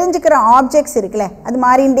நான் தெரிஞ்சுக்கிற ஆப்ஜெக்ட்ஸ் இருக்குல்ல, அது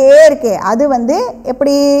மாறிண்டே இருக்கு. அது வந்து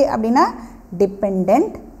எப்படி அப்படின்னா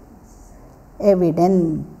டிபெண்ட் எவிடென்ட்.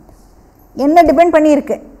 என்ன டிபெண்ட்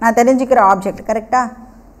பண்ணியிருக்கு? நான் தெரிஞ்சுக்கிற ஆப்ஜெக்ட். கரெக்டாக?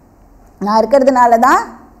 நான் இருக்கிறதுனால தான்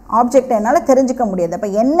ஆப்ஜெக்ட் என்னால் தெரிஞ்சுக்க முடியாது. அப்போ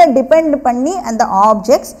என்ன டிபெண்ட் பண்ணி அந்த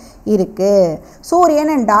ஆப்ஜெக்ட்ஸ் இருக்குது?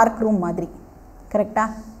 சூரியன் அண்ட் டார்க் ரூம் மாதிரி. கரெக்டாக?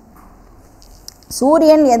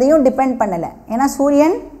 சூரியன் எதையும் டிபெண்ட் பண்ணலை, ஏன்னா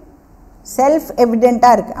சூரியன் செல்ஃப்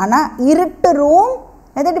எவிடெண்ட்டாக இருக்குது. ஆனால் இருட்டு ரூம்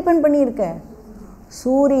எதை டிபெண்ட் பண்ணி இருக்கு?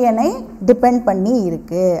 சூரியனை டிபெண்ட் பண்ணி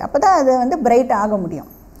இருக்குது. அப்போ தான் அது வந்து பிரைட் ஆக முடியும்.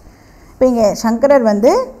 இப்போ இங்கே சங்கரர்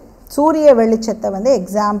வந்து சூரிய வெளிச்சத்தை வந்து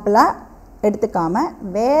எக்ஸாம்பிளாக எடுத்துக்காமல்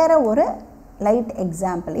வேறு ஒரு லைட்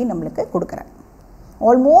எக்ஸாம்பிளையும் நம்மளுக்கு கொடுக்குறார்.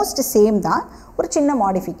 ஆல்மோஸ்ட் சேம் தான், ஒரு சின்ன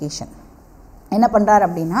மாடிஃபிகேஷன். என்ன பண்ணுறார்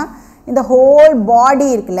அப்படின்னா, இந்த ஹோல் பாடி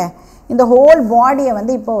இருக்குல்ல, இந்த ஹோல் பாடியை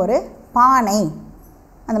வந்து இப்போ ஒரு பானை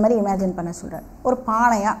அந்த மாதிரி இமேஜின் பண்ண சொல்கிறார். ஒரு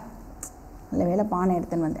பானையாக, நல்ல வேலை பானை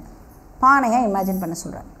எடுத்துன்னு வந்தேன், பானையாக இமேஜின் பண்ண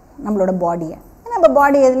சொல்கிறார் நம்மளோட பாடியை. நம்ம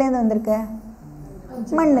பாடி எதுலேருந்து வந்திருக்கு?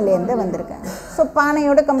 மண்ணிலேருந்து வந்திருக்கு. ஸோ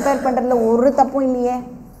பானையோடு கம்பேர் பண்ணுறதுல ஒரு தப்பும் இல்லையே,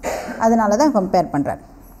 அதனால தான் கம்பேர் பண்ணுறார்.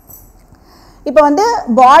 இப்போ வந்து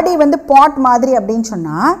பாடி வந்து பாட் மாதிரி அப்படின்னு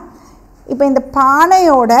சொன்னால், இப்போ இந்த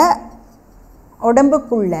பானையோட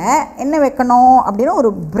உடம்புக்குள்ளே என்ன வைக்கணும் அப்படின்னா ஒரு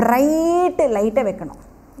பிரைட்டு லைட்டை வைக்கணும்.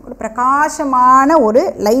 ஒரு பிரகாசமான ஒரு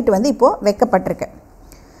லைட் வந்து இப்போது வைக்கப்பட்டிருக்கு.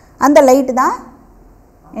 அந்த லைட்டு தான்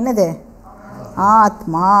என்னது?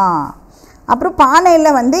 ஆத்மா. அப்புறம்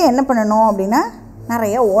பானையில் வந்து என்ன பண்ணணும் அப்படின்னா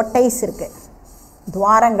நிறைய ஓட்டைஸ் இருக்குது,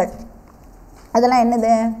 துவாரங்கள். அதெல்லாம்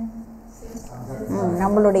என்னது?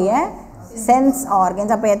 நம்மளுடைய சென்ஸ்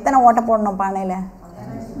ஆர்கன்ஸ். அப்போ எத்தனை ஓட்டை போடணும் பானையில்?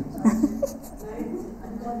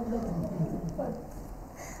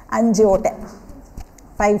 5 ஓட்டை,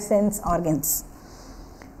 5 சென்ஸ் ஆர்கன்ஸ்.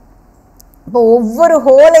 இப்போ ஒவ்வொரு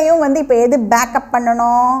ஹோலையும் வந்து இப்போ எது பேக்கப்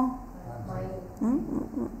பண்ணணும்?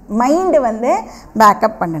 மைண்டு வந்து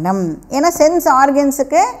பேக்கப் பண்ணணும். ஏன்னா சென்ஸ்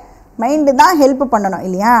ஆர்கன்ஸுக்கு மைண்டு தான் ஹெல்ப் பண்ணணும்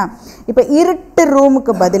இல்லையா? இப்போ இருட்டு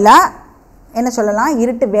ரூமுக்கு பதிலாக என்ன சொல்லலாம்?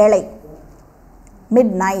 இருட்டு வேளை,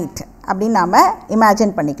 மிட் நைட் அப்படின்னு நாம்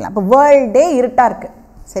இமேஜின் பண்ணிக்கலாம். இப்போ வேர்ல்டே இருட்டாக இருக்குது,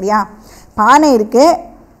 சரியா? பானை இருக்குது,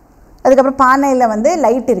 அதுக்கப்புறம் பானையில் வந்து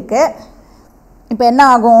லைட் இருக்குது. இப்போ என்ன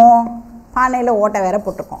ஆகும்? பானையில் ஓட்டை வேற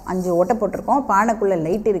போட்டிருக்கோம், 5 ஓட்டை போட்டிருக்கோம், பானைக்குள்ளே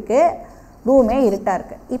லைட் இருக்குது, ரூமே இருட்டாக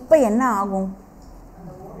இருக்குது. இப்போ என்ன ஆகும்?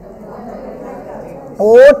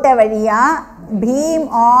 ஓட்டை வழியாக பீம்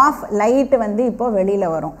ஆஃப் லைட்டு வந்து இப்போ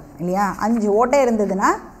வெளியில் வரும் இல்லையா? 5 ஓட்டை இருந்ததுன்னா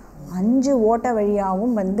 5 ஓட்டை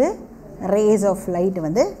வழியாகவும் வந்து ரேஸ் ஆஃப் லைட்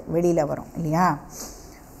வந்து வெளியில் வரும் இல்லையா?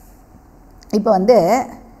 இப்போ வந்து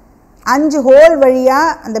 5 ஹோல்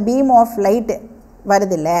வழியாக அந்த பீம் ஆஃப் லைட்டு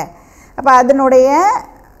வருது இல்லை? அப்போ அதனுடைய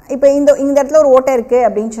இப்போ இந்த இடத்துல ஒரு ஓட்டை இருக்குது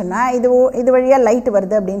அப்படின்னு சொன்னால், இது வழியாக லைட்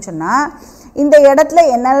வருது அப்படின்னு சொன்னால், இந்த இடத்துல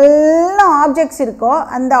என்னெல்லாம் ஆப்ஜெக்ட்ஸ் இருக்கோ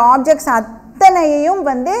அந்த ஆப்ஜெக்ட்ஸ் அத்தனையும்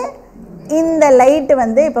வந்து இந்த லைட்டு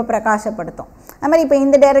வந்து இப்போ பிரகாசப்படுத்தும். அது மாதிரி இப்போ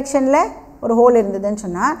இந்த டைரெக்ஷனில் ஒரு ஹோல் இருந்ததுன்னு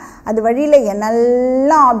சொன்னால், அது வழியில்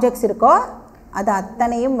என்னெல்லாம் ஆப்ஜெக்ட்ஸ் இருக்கோ அது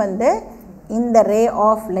அத்தனையும் வந்து இந்த ரே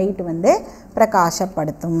ஆஃப் லைட் வந்து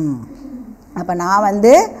பிரகாசப்படுத்தும். அப்போ நான்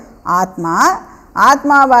வந்து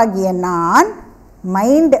ஆத்மாவாகிய நான்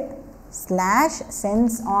மைண்ட் /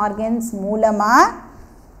 சென்ஸ் ஆர்கன்ஸ் மூலமாக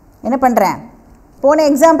என்ன பண்ணுறேன்? போன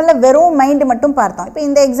எக்ஸாம்பிளில் வெறும் மைண்டு மட்டும் பார்த்தோம். இப்போ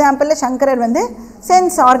இந்த எக்ஸாம்பிளில் சங்கரர் வந்து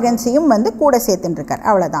சென்ஸ் ஆர்கன்ஸையும் வந்து கூட சேர்த்துட்டுருக்கார்.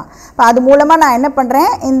 அவ்வளோதான். இப்போ அது மூலமாக நான் என்ன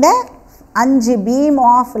பண்ணுறேன்? இந்த 5 பீம்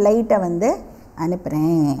ஆஃப் லைட்டை வந்து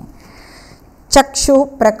அனுப்புகிறேன். சக்ஷு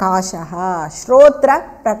பிரகாஷः, ஸ்ரோத்ர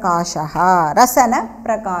பிரகாஷः, ரசன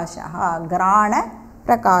பிரகாஷः, கிராண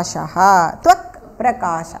பிரகாஷः, த்வக்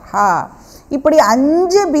பிரகாஷः. இப்படி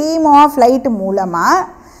 5 பீம் ஆஃப் லைட்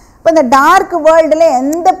மூலமாக இப்போ இந்த டார்க் வேர்ல்டில்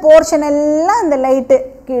எந்த போர்ஷன் எல்லாம் அந்த லைட்டு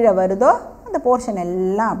கீழே வருதோ அந்த போர்ஷன்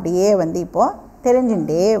எல்லாம் அப்படியே வந்து இப்போது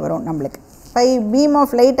தெரிஞ்சுட்டே வரும் நம்மளுக்கு. 5 பீம்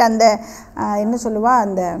ஆஃப் லைட் அந்த என்ன சொல்லுவா,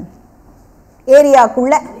 அந்த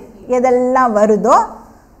ஏரியாக்குள்ளே எதெல்லாம் வருதோ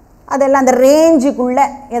அதெல்லாம், அந்த ரேஞ்சுக்குள்ளே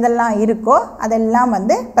எதெல்லாம் இருக்கோ அதெல்லாம்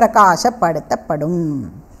வந்து பிரகாசப்படுத்தப்படும்.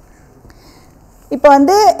 இப்போ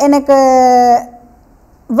வந்து எனக்கு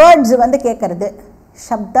வேர்ட்ஸ் வந்து கேட்குறது,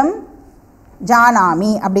 சப்தம் ஜானாமி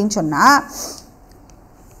அப்படின்னு சொன்னால்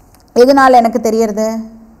எதனால் எனக்கு தெரியறது?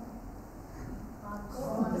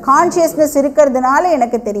 கான்ஷியஸ்னஸ் இருக்கிறதுனால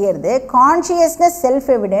எனக்கு தெரியறது. கான்ஷியஸ்னஸ் செல்ஃப்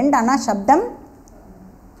எவிடென்ட், ஆனால் சப்தம்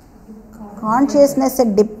கான்ஷியஸ்னஸை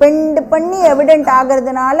டிபெண்ட் பண்ணி எவிடென்ட்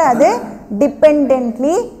ஆகிறதுனால அது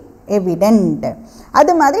டிபெண்டன்ட்லி எவிடென்ட்.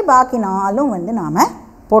 அது மாதிரி பாக்கி 4ம் வந்து நாம்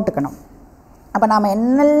போட்டுக்கணும். அப்போ நாம்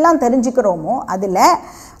என்னெல்லாம் தெரிஞ்சுக்கிறோமோ அதில்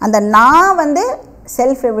அந்த நான் வந்து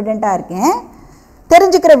செல்ஃப் எவிடெண்ட்டாக இருக்கேன்,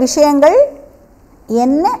 தெரிஞ்சுக்கிற விஷயங்கள்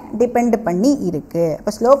என்ன டிபெண்ட் பண்ணி இருக்கு.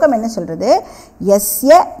 அப்போ ஸ்லோகம் என்ன சொல்கிறது?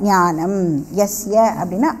 யஸ்ய ஞானம், யஸ்ய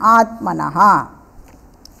அப்படின்னா ஆத்மனஹா,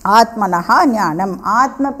 ஆத்மனஹா ஞானம்,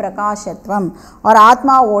 ஆத்ம பிரகாசத்துவம் ஒரு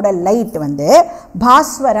ஆத்மாவோட லைட் வந்து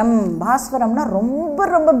பாஸ்வரம், பாஸ்வரம்னா ரொம்ப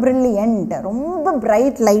ரொம்ப பிரில்லியண்ட், ரொம்ப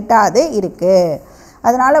பிரைட் லைட்டாக அது இருக்குது.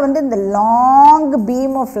 அதனால் வந்து இந்த லாங்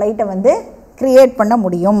பீம் ஆஃப் லைட்டை வந்து க்ரியேட் பண்ண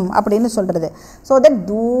முடியும் அப்படின்னு சொல்கிறது. ஸோ தட்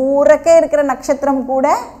தூரக்கே இருக்கிற நட்சத்திரம் கூட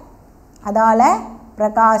அதால்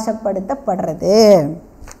பிரகாசப்படுத்தப்படுறது.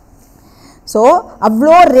 ஸோ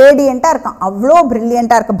அவ்வளோ ரேடியண்ட்டாக இருக்கான், அவ்வளோ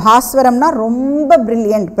ப்ரில்லியண்ட்டாக இருக்குது. பாஸ்வரம்னா ரொம்ப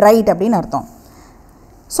ப்ரில்லியண்ட், பிரைட் அப்படின்னு அர்த்தம்.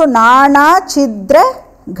 ஸோ நானா சித்ர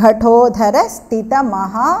கடோதர ஸ்தித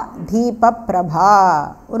மகா தீப பிரபா,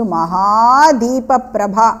 ஒரு மகா தீப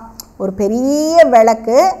பிரபா, ஒரு பெரிய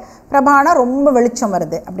விளக்கு, பிரபானா ரொம்ப வெளிச்சம்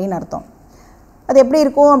வருது அப்படின்னு அர்த்தம். அது எப்படி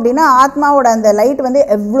இருக்கும் அப்படின்னா ஆத்மாவோட அந்த லைட் வந்து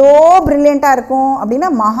எவ்வளோ ப்ரில்லியண்ட்டாக இருக்கும் அப்படின்னா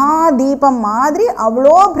மகா தீபம் மாதிரி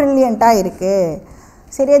அவ்வளோ ப்ரில்லியண்ட்டாக இருக்குது.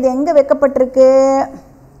 சரி, அது எங்கே வைக்கப்பட்டிருக்கு?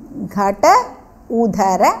 கட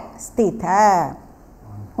உதர ஸ்தித,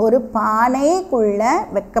 ஒரு பானைக்குள்ளே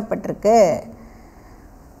வைக்கப்பட்டிருக்கு.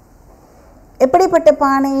 எப்படிப்பட்ட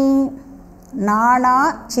பானை? நானா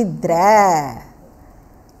சித்ர,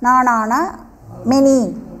 நானானா மெனி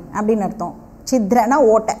அப்படின்னு அர்த்தம், சித்ரனா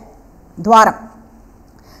ஓட்டை, துவாரம்.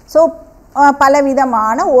 ஸோ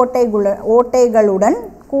பலவிதமான ஓட்டைகளுடன்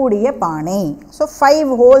கூடிய பானை. ஸோ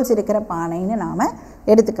 5 ஹோல்ஸ் இருக்கிற பானைன்னு நாம்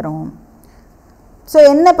எடுத்துக்கிறோம். ஸோ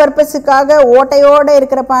என்ன பர்பஸுக்காக ஓட்டையோடு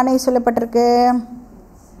இருக்கிற பானை சொல்லப்பட்டிருக்கு?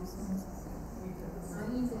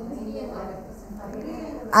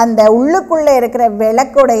 அந்த உள்ளுக்குள்ளே இருக்கிற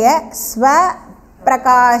விளக்குடைய ஸ்வ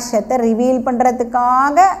பிரகாசத்தை ரிவீல்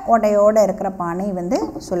பண்ணுறதுக்காக ஓட்டையோடு இருக்கிற பானை வந்து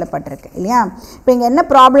சொல்லப்பட்டிருக்கு இல்லையா? இப்போ இங்கே என்ன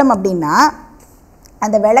ப்ராப்ளம் அப்படின்னா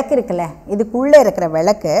அந்த விளக்கு இருக்குல்ல, இதுக்குள்ளே இருக்கிற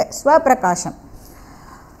விளக்கு ஸ்வப்பிரகாசம்.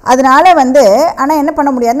 அதனால் வந்து ஆனால் என்ன பண்ண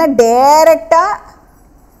முடியாதுன்னா டைரெக்டாக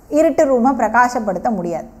இருட்டு ரூமை பிரகாசப்படுத்த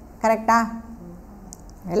முடியாது. கரெக்டாக?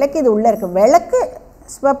 விளக்கு இது உள்ளே இருக்குது, விளக்கு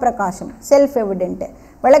ஸ்வப்பிரகாசம், செல்ஃப் எவிடென்ட்டு.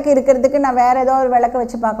 விளக்கு இருக்கிறதுக்கு நான் வேறு ஏதோ ஒரு விளக்கை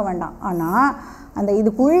வச்சு பார்க்க வேண்டாம். ஆனால் அந்த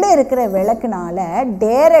இதுக்குள்ளே இருக்கிற விளக்குனால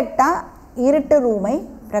டைரெக்டாக இருட்டு ரூமை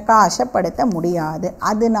பிரகாசப்படுத்த முடியாது.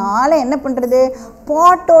 அதனால என்ன பண்ணுறது?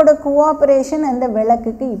 பாட்டோட கோஆப்ரேஷன் அந்த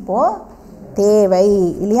விளக்குக்கு இப்போது தேவை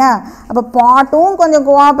இல்லையா? அப்போ பாட்டும் கொஞ்சம்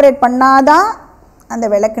கோஆப்ரேட் பண்ணாதான் அந்த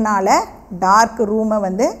விளக்குனால் டார்க் ரூமை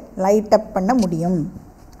வந்து லைட் அப் பண்ண முடியும்.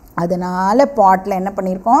 அதனால் பாட்டில் என்ன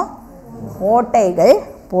பண்ணியிருக்கோம்? ஓட்டைகள்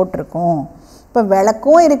போட்டிருக்கோம். இப்போ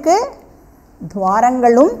விளக்கும் இருக்குது,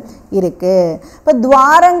 துவாரங்களும் இருக்குது. இப்போ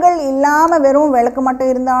துவாரங்கள் இல்லாமல் வெறும் விளக்கு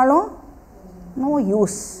மட்டும் இருந்தாலும் நோ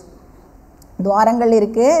யூஸ். துவாரங்கள்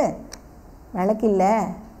இருக்குது, விளக்கு இல்லை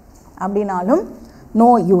அப்படின்னாலும் நோ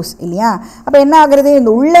யூஸ் இல்லையா? அப்போ என்ன ஆகுறது?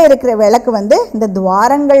 இந்த உள்ளே இருக்கிற விளக்கு வந்து இந்த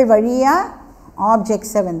துவாரங்கள் வழியாக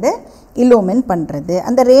ஆப்ஜெக்ட்ஸை வந்து இல்லுமின் பண்ணுறது.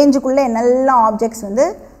 அந்த ரேஞ்சுக்குள்ளே என்னெல்லாம் ஆப்ஜெக்ட்ஸ் வந்து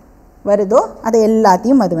வருதோ அதை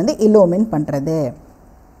எல்லாத்தையும் அது வந்து இல்லுமின் பண்ணுறது.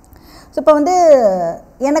 ஸோ இப்போ வந்து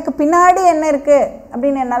எனக்கு பின்னாடி என்ன இருக்குது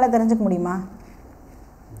அப்படின்னு என்னால் தெரிஞ்சுக்க முடியுமா?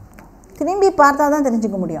 திரும்பி பார்த்தா தான்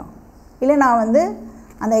தெரிஞ்சுக்க முடியும். இல்லை நான் வந்து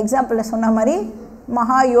அந்த எக்ஸாம்பிளில் சொன்ன மாதிரி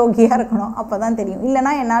மகா யோகியாக இருக்கணும், அப்போ தான் தெரியும்.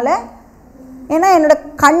 இல்லைனா என்னால், ஏன்னா என்னோடய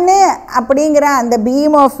கண் அப்படிங்கிற அந்த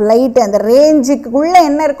பீம் ஆஃப் லைட்டு அந்த ரேஞ்சுக்குள்ளே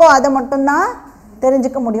என்ன இருக்கோ அதை மட்டும்தான்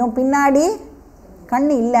தெரிஞ்சுக்க முடியும். பின்னாடி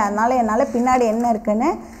கண் இல்லை, அதனால் என்னால் பின்னாடி என்ன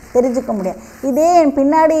இருக்குன்னு தெரிஞ்சுக்க முடியும். இதே என்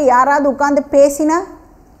பின்னாடி யாராவது உட்காந்து பேசினா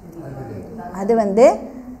அது வந்து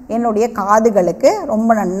என்னுடைய காதுகளுக்கு ரொம்ப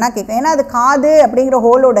நன்னா கேட்கும். ஏன்னா அது காது அப்படிங்கிற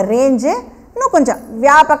ஹோலோட ரேஞ்சு இன்னும் கொஞ்சம்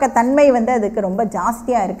வியாபகத்தன்மை வந்து அதுக்கு ரொம்ப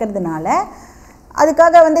ஜாஸ்தியாக இருக்கிறதுனால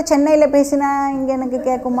அதுக்காக வந்து சென்னையில் பேசினா இங்கே எனக்கு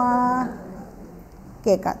கேட்குமா?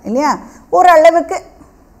 கேட்காது இல்லையா? ஓரளவுக்கு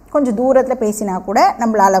கொஞ்சம் தூரத்தில் பேசினா கூட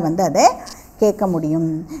நம்மளால் வந்து அதை கேட்க முடியும்.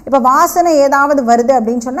 இப்போ வாசனை ஏதாவது வருது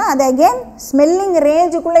அப்படின்னு சொன்னால் அது அகெயின் ஸ்மெல்லிங்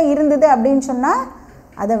ரேஞ்சுக்குள்ளே இருந்தது அப்படின்னு சொன்னால்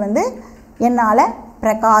அதை வந்து என்னால்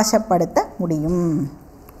பிரகாசப்படுத்த முடியும்.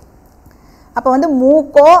 அப்போ வந்து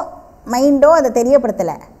மூக்கோ மைண்டோ அதை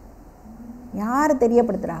தெரியப்படுத்தலை. யார்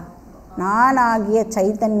தெரியப்படுத்துகிறா? நான் ஆகிய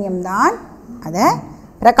சைத்தன்யம்தான் அதை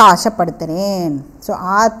பிரகாசப்படுத்துகிறேன். ஸோ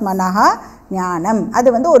ஆத்மனஹா ஞானம், அது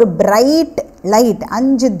வந்து ஒரு பிரைட் லைட்,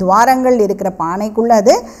 5 துவாரங்கள் இருக்கிற பானைக்குள்ளே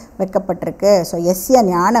அது வைக்கப்பட்டிருக்கு. ஸோ எஸ்ய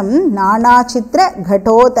ஞானம் நானாச்சித்திர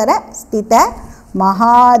கடோதர ஸ்தித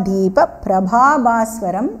மகாதீப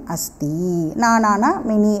பிரபாபாஸ்வரம் அஸ்தி. நானானா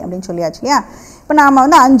மினி அப்படின்னு சொல்லியாச்சு இல்லையா? இப்போ நாம்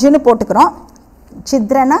வந்து 5ன்னு போட்டுக்கிறோம்.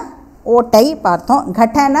 சித்ரனா ஓட்டை பார்த்தோம்,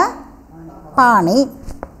 கடனா பானை,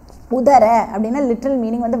 உதர அப்படின்னா லிட்ரல்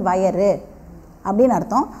மீனிங் வந்து வயறு அப்படின்னு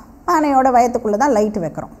அர்த்தம். பானையோட வயத்துக்குள்ளே தான் லைட்டு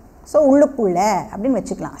வைக்கிறோம். ஸோ உள்ளுக்குள்ளே அப்படின்னு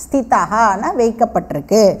வச்சுக்கலாம். ஸ்திதானா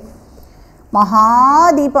வைக்கப்பட்டிருக்கு.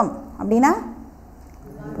 மகாதீபம் அப்படின்னா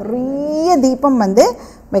பெரிய தீபம் வந்து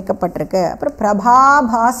வைக்கப்பட்டிருக்கு. அப்புறம்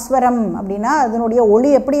பிரபாபாஸ்வரம் அப்படின்னா அதனுடைய ஒளி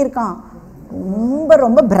எப்படி இருக்கான், ரொம்ப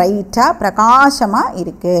ரொம்ப பிரைட்டாக பிரகாசமாக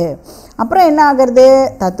இருக்குது. அப்புறம் என்ன ஆகிறது,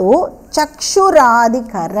 தத்தோ சக்ஷுராதி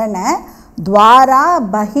கரண துவாரா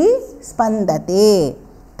பஹி ஸ்பந்ததே.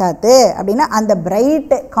 தத்து அப்படின்னா அந்த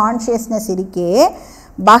பிரைட் கான்ஷியஸ்னஸ் இருக்கே,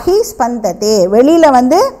 பஹி ஸ்பந்ததே வெளியில்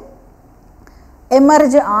வந்து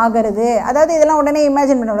எமர்ஜ் ஆகிறது. அதாவது இதெல்லாம் உடனே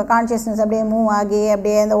இமேஜின் பண்ண கான்ஷியஸ்னஸ் அப்படியே மூவ் ஆகி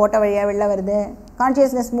அப்படியே அந்த ஓட்ட வழியாக வெளில வருது.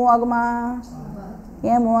 கான்ஷியஸ்னஸ் மூவ் ஆகுமா,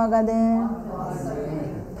 ஏன் மூவ் ஆகாது?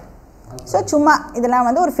 ஸோ சும்மா இதெல்லாம்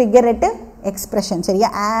வந்து ஒரு ஃபிகரேட்டிவ் எக்ஸ்ப்ரெஷன், சரியா?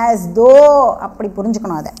 ஆஸ் தோ அப்படி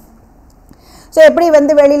புரிஞ்சுக்கணும் அதை. ஸோ எப்படி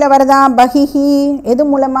வந்து வெளியில் வருதான், பஹிஹி எது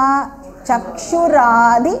மூலமாக,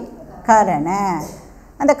 சக்ஷுராதி கரண,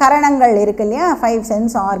 அந்த கரணங்கள் இருக்கு இல்லையா, 5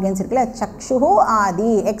 சென்ஸ் ஆர்கன்ஸ் இருக்குல்ல, சக்ஷு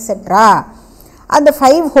ஆதி எக்ஸெட்ரா, அந்த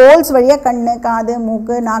 5 ஹோல்ஸ் வழியாக கண்ணு காது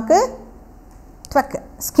மூக்கு நாக்கு ட்வக்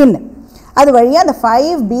ஸ்கின், அது வழியாக அந்த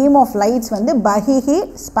 5 பீம் ஆஃப் லைட்ஸ் வந்து பஹிஹி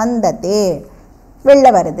ஸ்பந்தத்தே வெளில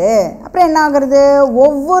வருது. அப்புறம் என்ன ஆகுறது,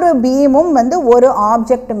 ஒவ்வொரு பீமும் வந்து ஒரு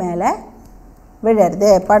ஆப்ஜெக்ட் மேலே விழுறது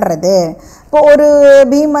படுறது. இப்போ ஒரு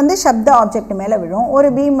பீம் வந்து சப்த ஆப்ஜெக்ட் மேலே விழும், ஒரு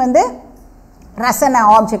பீம் வந்து ரசன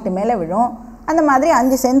ஆப்ஜெக்ட் மேலே விழும். அந்த மாதிரி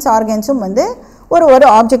 5 சென்ஸ் ஆர்கன்ஸும் வந்து ஒரு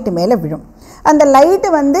ஆப்ஜெக்ட் மேலே விழும். அந்த லைட்டு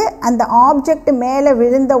வந்து அந்த ஆப்ஜெக்ட் மேலே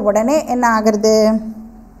விழுந்த உடனே என்ன ஆகிறது,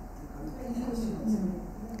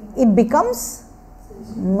 இட் பிகம்ஸ்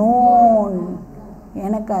நோன்,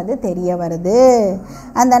 எனக்கு அது தெரிய வருது.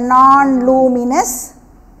 அந்த நான் லூமினஸ்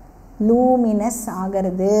லூமினஸ்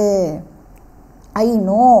ஆகிறது. ஐ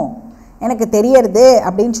நோ, எனக்கு தெரியறது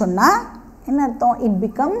அப்படின்னு சொன்னால் என்ன அர்த்தம், இட்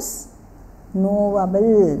பிகம்ஸ்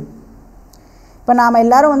நோவபிள். இப்போ நாம்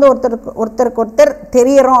எல்லோரும் வந்து ஒருத்தருக்கு ஒருத்தர்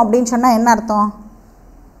தெரியறோம் அப்படின்னு சொன்னால் என்ன அர்த்தம்,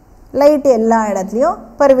 லைட்டு எல்லா இடத்துலையும்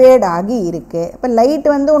பர்வேட் ஆகி இருக்குது. இப்போ லைட்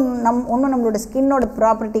வந்து ஒன்றும் நம்மளோட ஸ்கின்னோட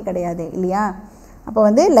ப்ராப்பர்ட்டி கிடையாது இல்லையா. அப்போ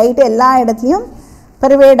வந்து லைட்டு எல்லா இடத்துலையும்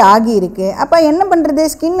பர்வேட் ஆகி இருக்குது. அப்போ என்ன பண்ணுறது,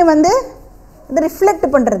 ஸ்கின்னு வந்து இது ரிஃப்ளெக்ட்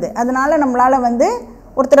பண்ணுறது, அதனால் நம்மளால் வந்து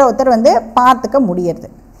ஒருத்தர் வந்து பார்த்துக்க முடியறது.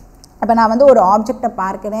 அப்போ நான் வந்து ஒரு ஆப்ஜெக்டை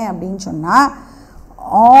பார்க்குறேன் அப்படின்னு சொன்னால்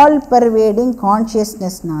ஆல் பர்வேடிங்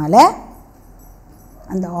கான்ஷியஸ்னஸ்னால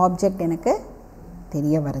அந்த ஆப்ஜெக்ட் எனக்கு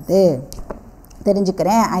தெரிய வருது,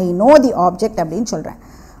 தெரிஞ்சுக்கிறேன். ஐ நோ தி ஆப்ஜெக்ட் அப்படின்னு சொல்கிறேன்.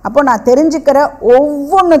 அப்போது நான் தெரிஞ்சுக்கிற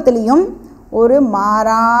ஒவ்வொன்றுத்துலேயும் ஒரு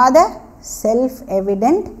மாறாத செல்ஃப்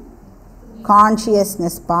எவிடென்ட்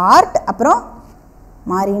கான்ஷியஸ்னஸ் பார்ட், அப்புறம்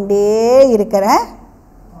மாறிண்டே இருக்கிற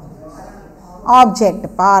object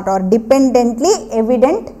part R டிபெண்டன்ட்லி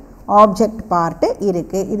evident object part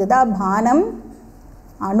இருக்குது. இதுதான் பானம்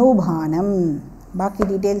அனுபானம். பாக்கி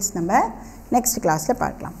டீட்டெயில்ஸ் நம்ம நெக்ஸ்ட் கிளாஸில்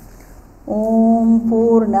பார்க்கலாம். ஓம்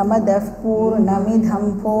பூர்ணமதః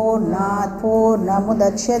பூர்ணமிதம் பூர்ணாத்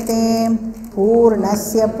பூர்ணமுதச்யதே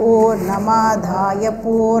பூர்ணஸ்ய பூர்ணமாதாய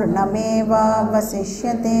பூர்ணமேவாவசிஷ்யதே.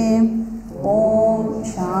 ஓம்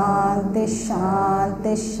சாந்தி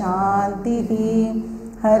சாந்தி சாந்தி.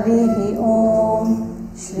 हरिः ओम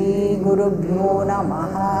श्री गुरुभ्यो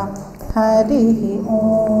नमः. हरिः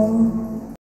ओम.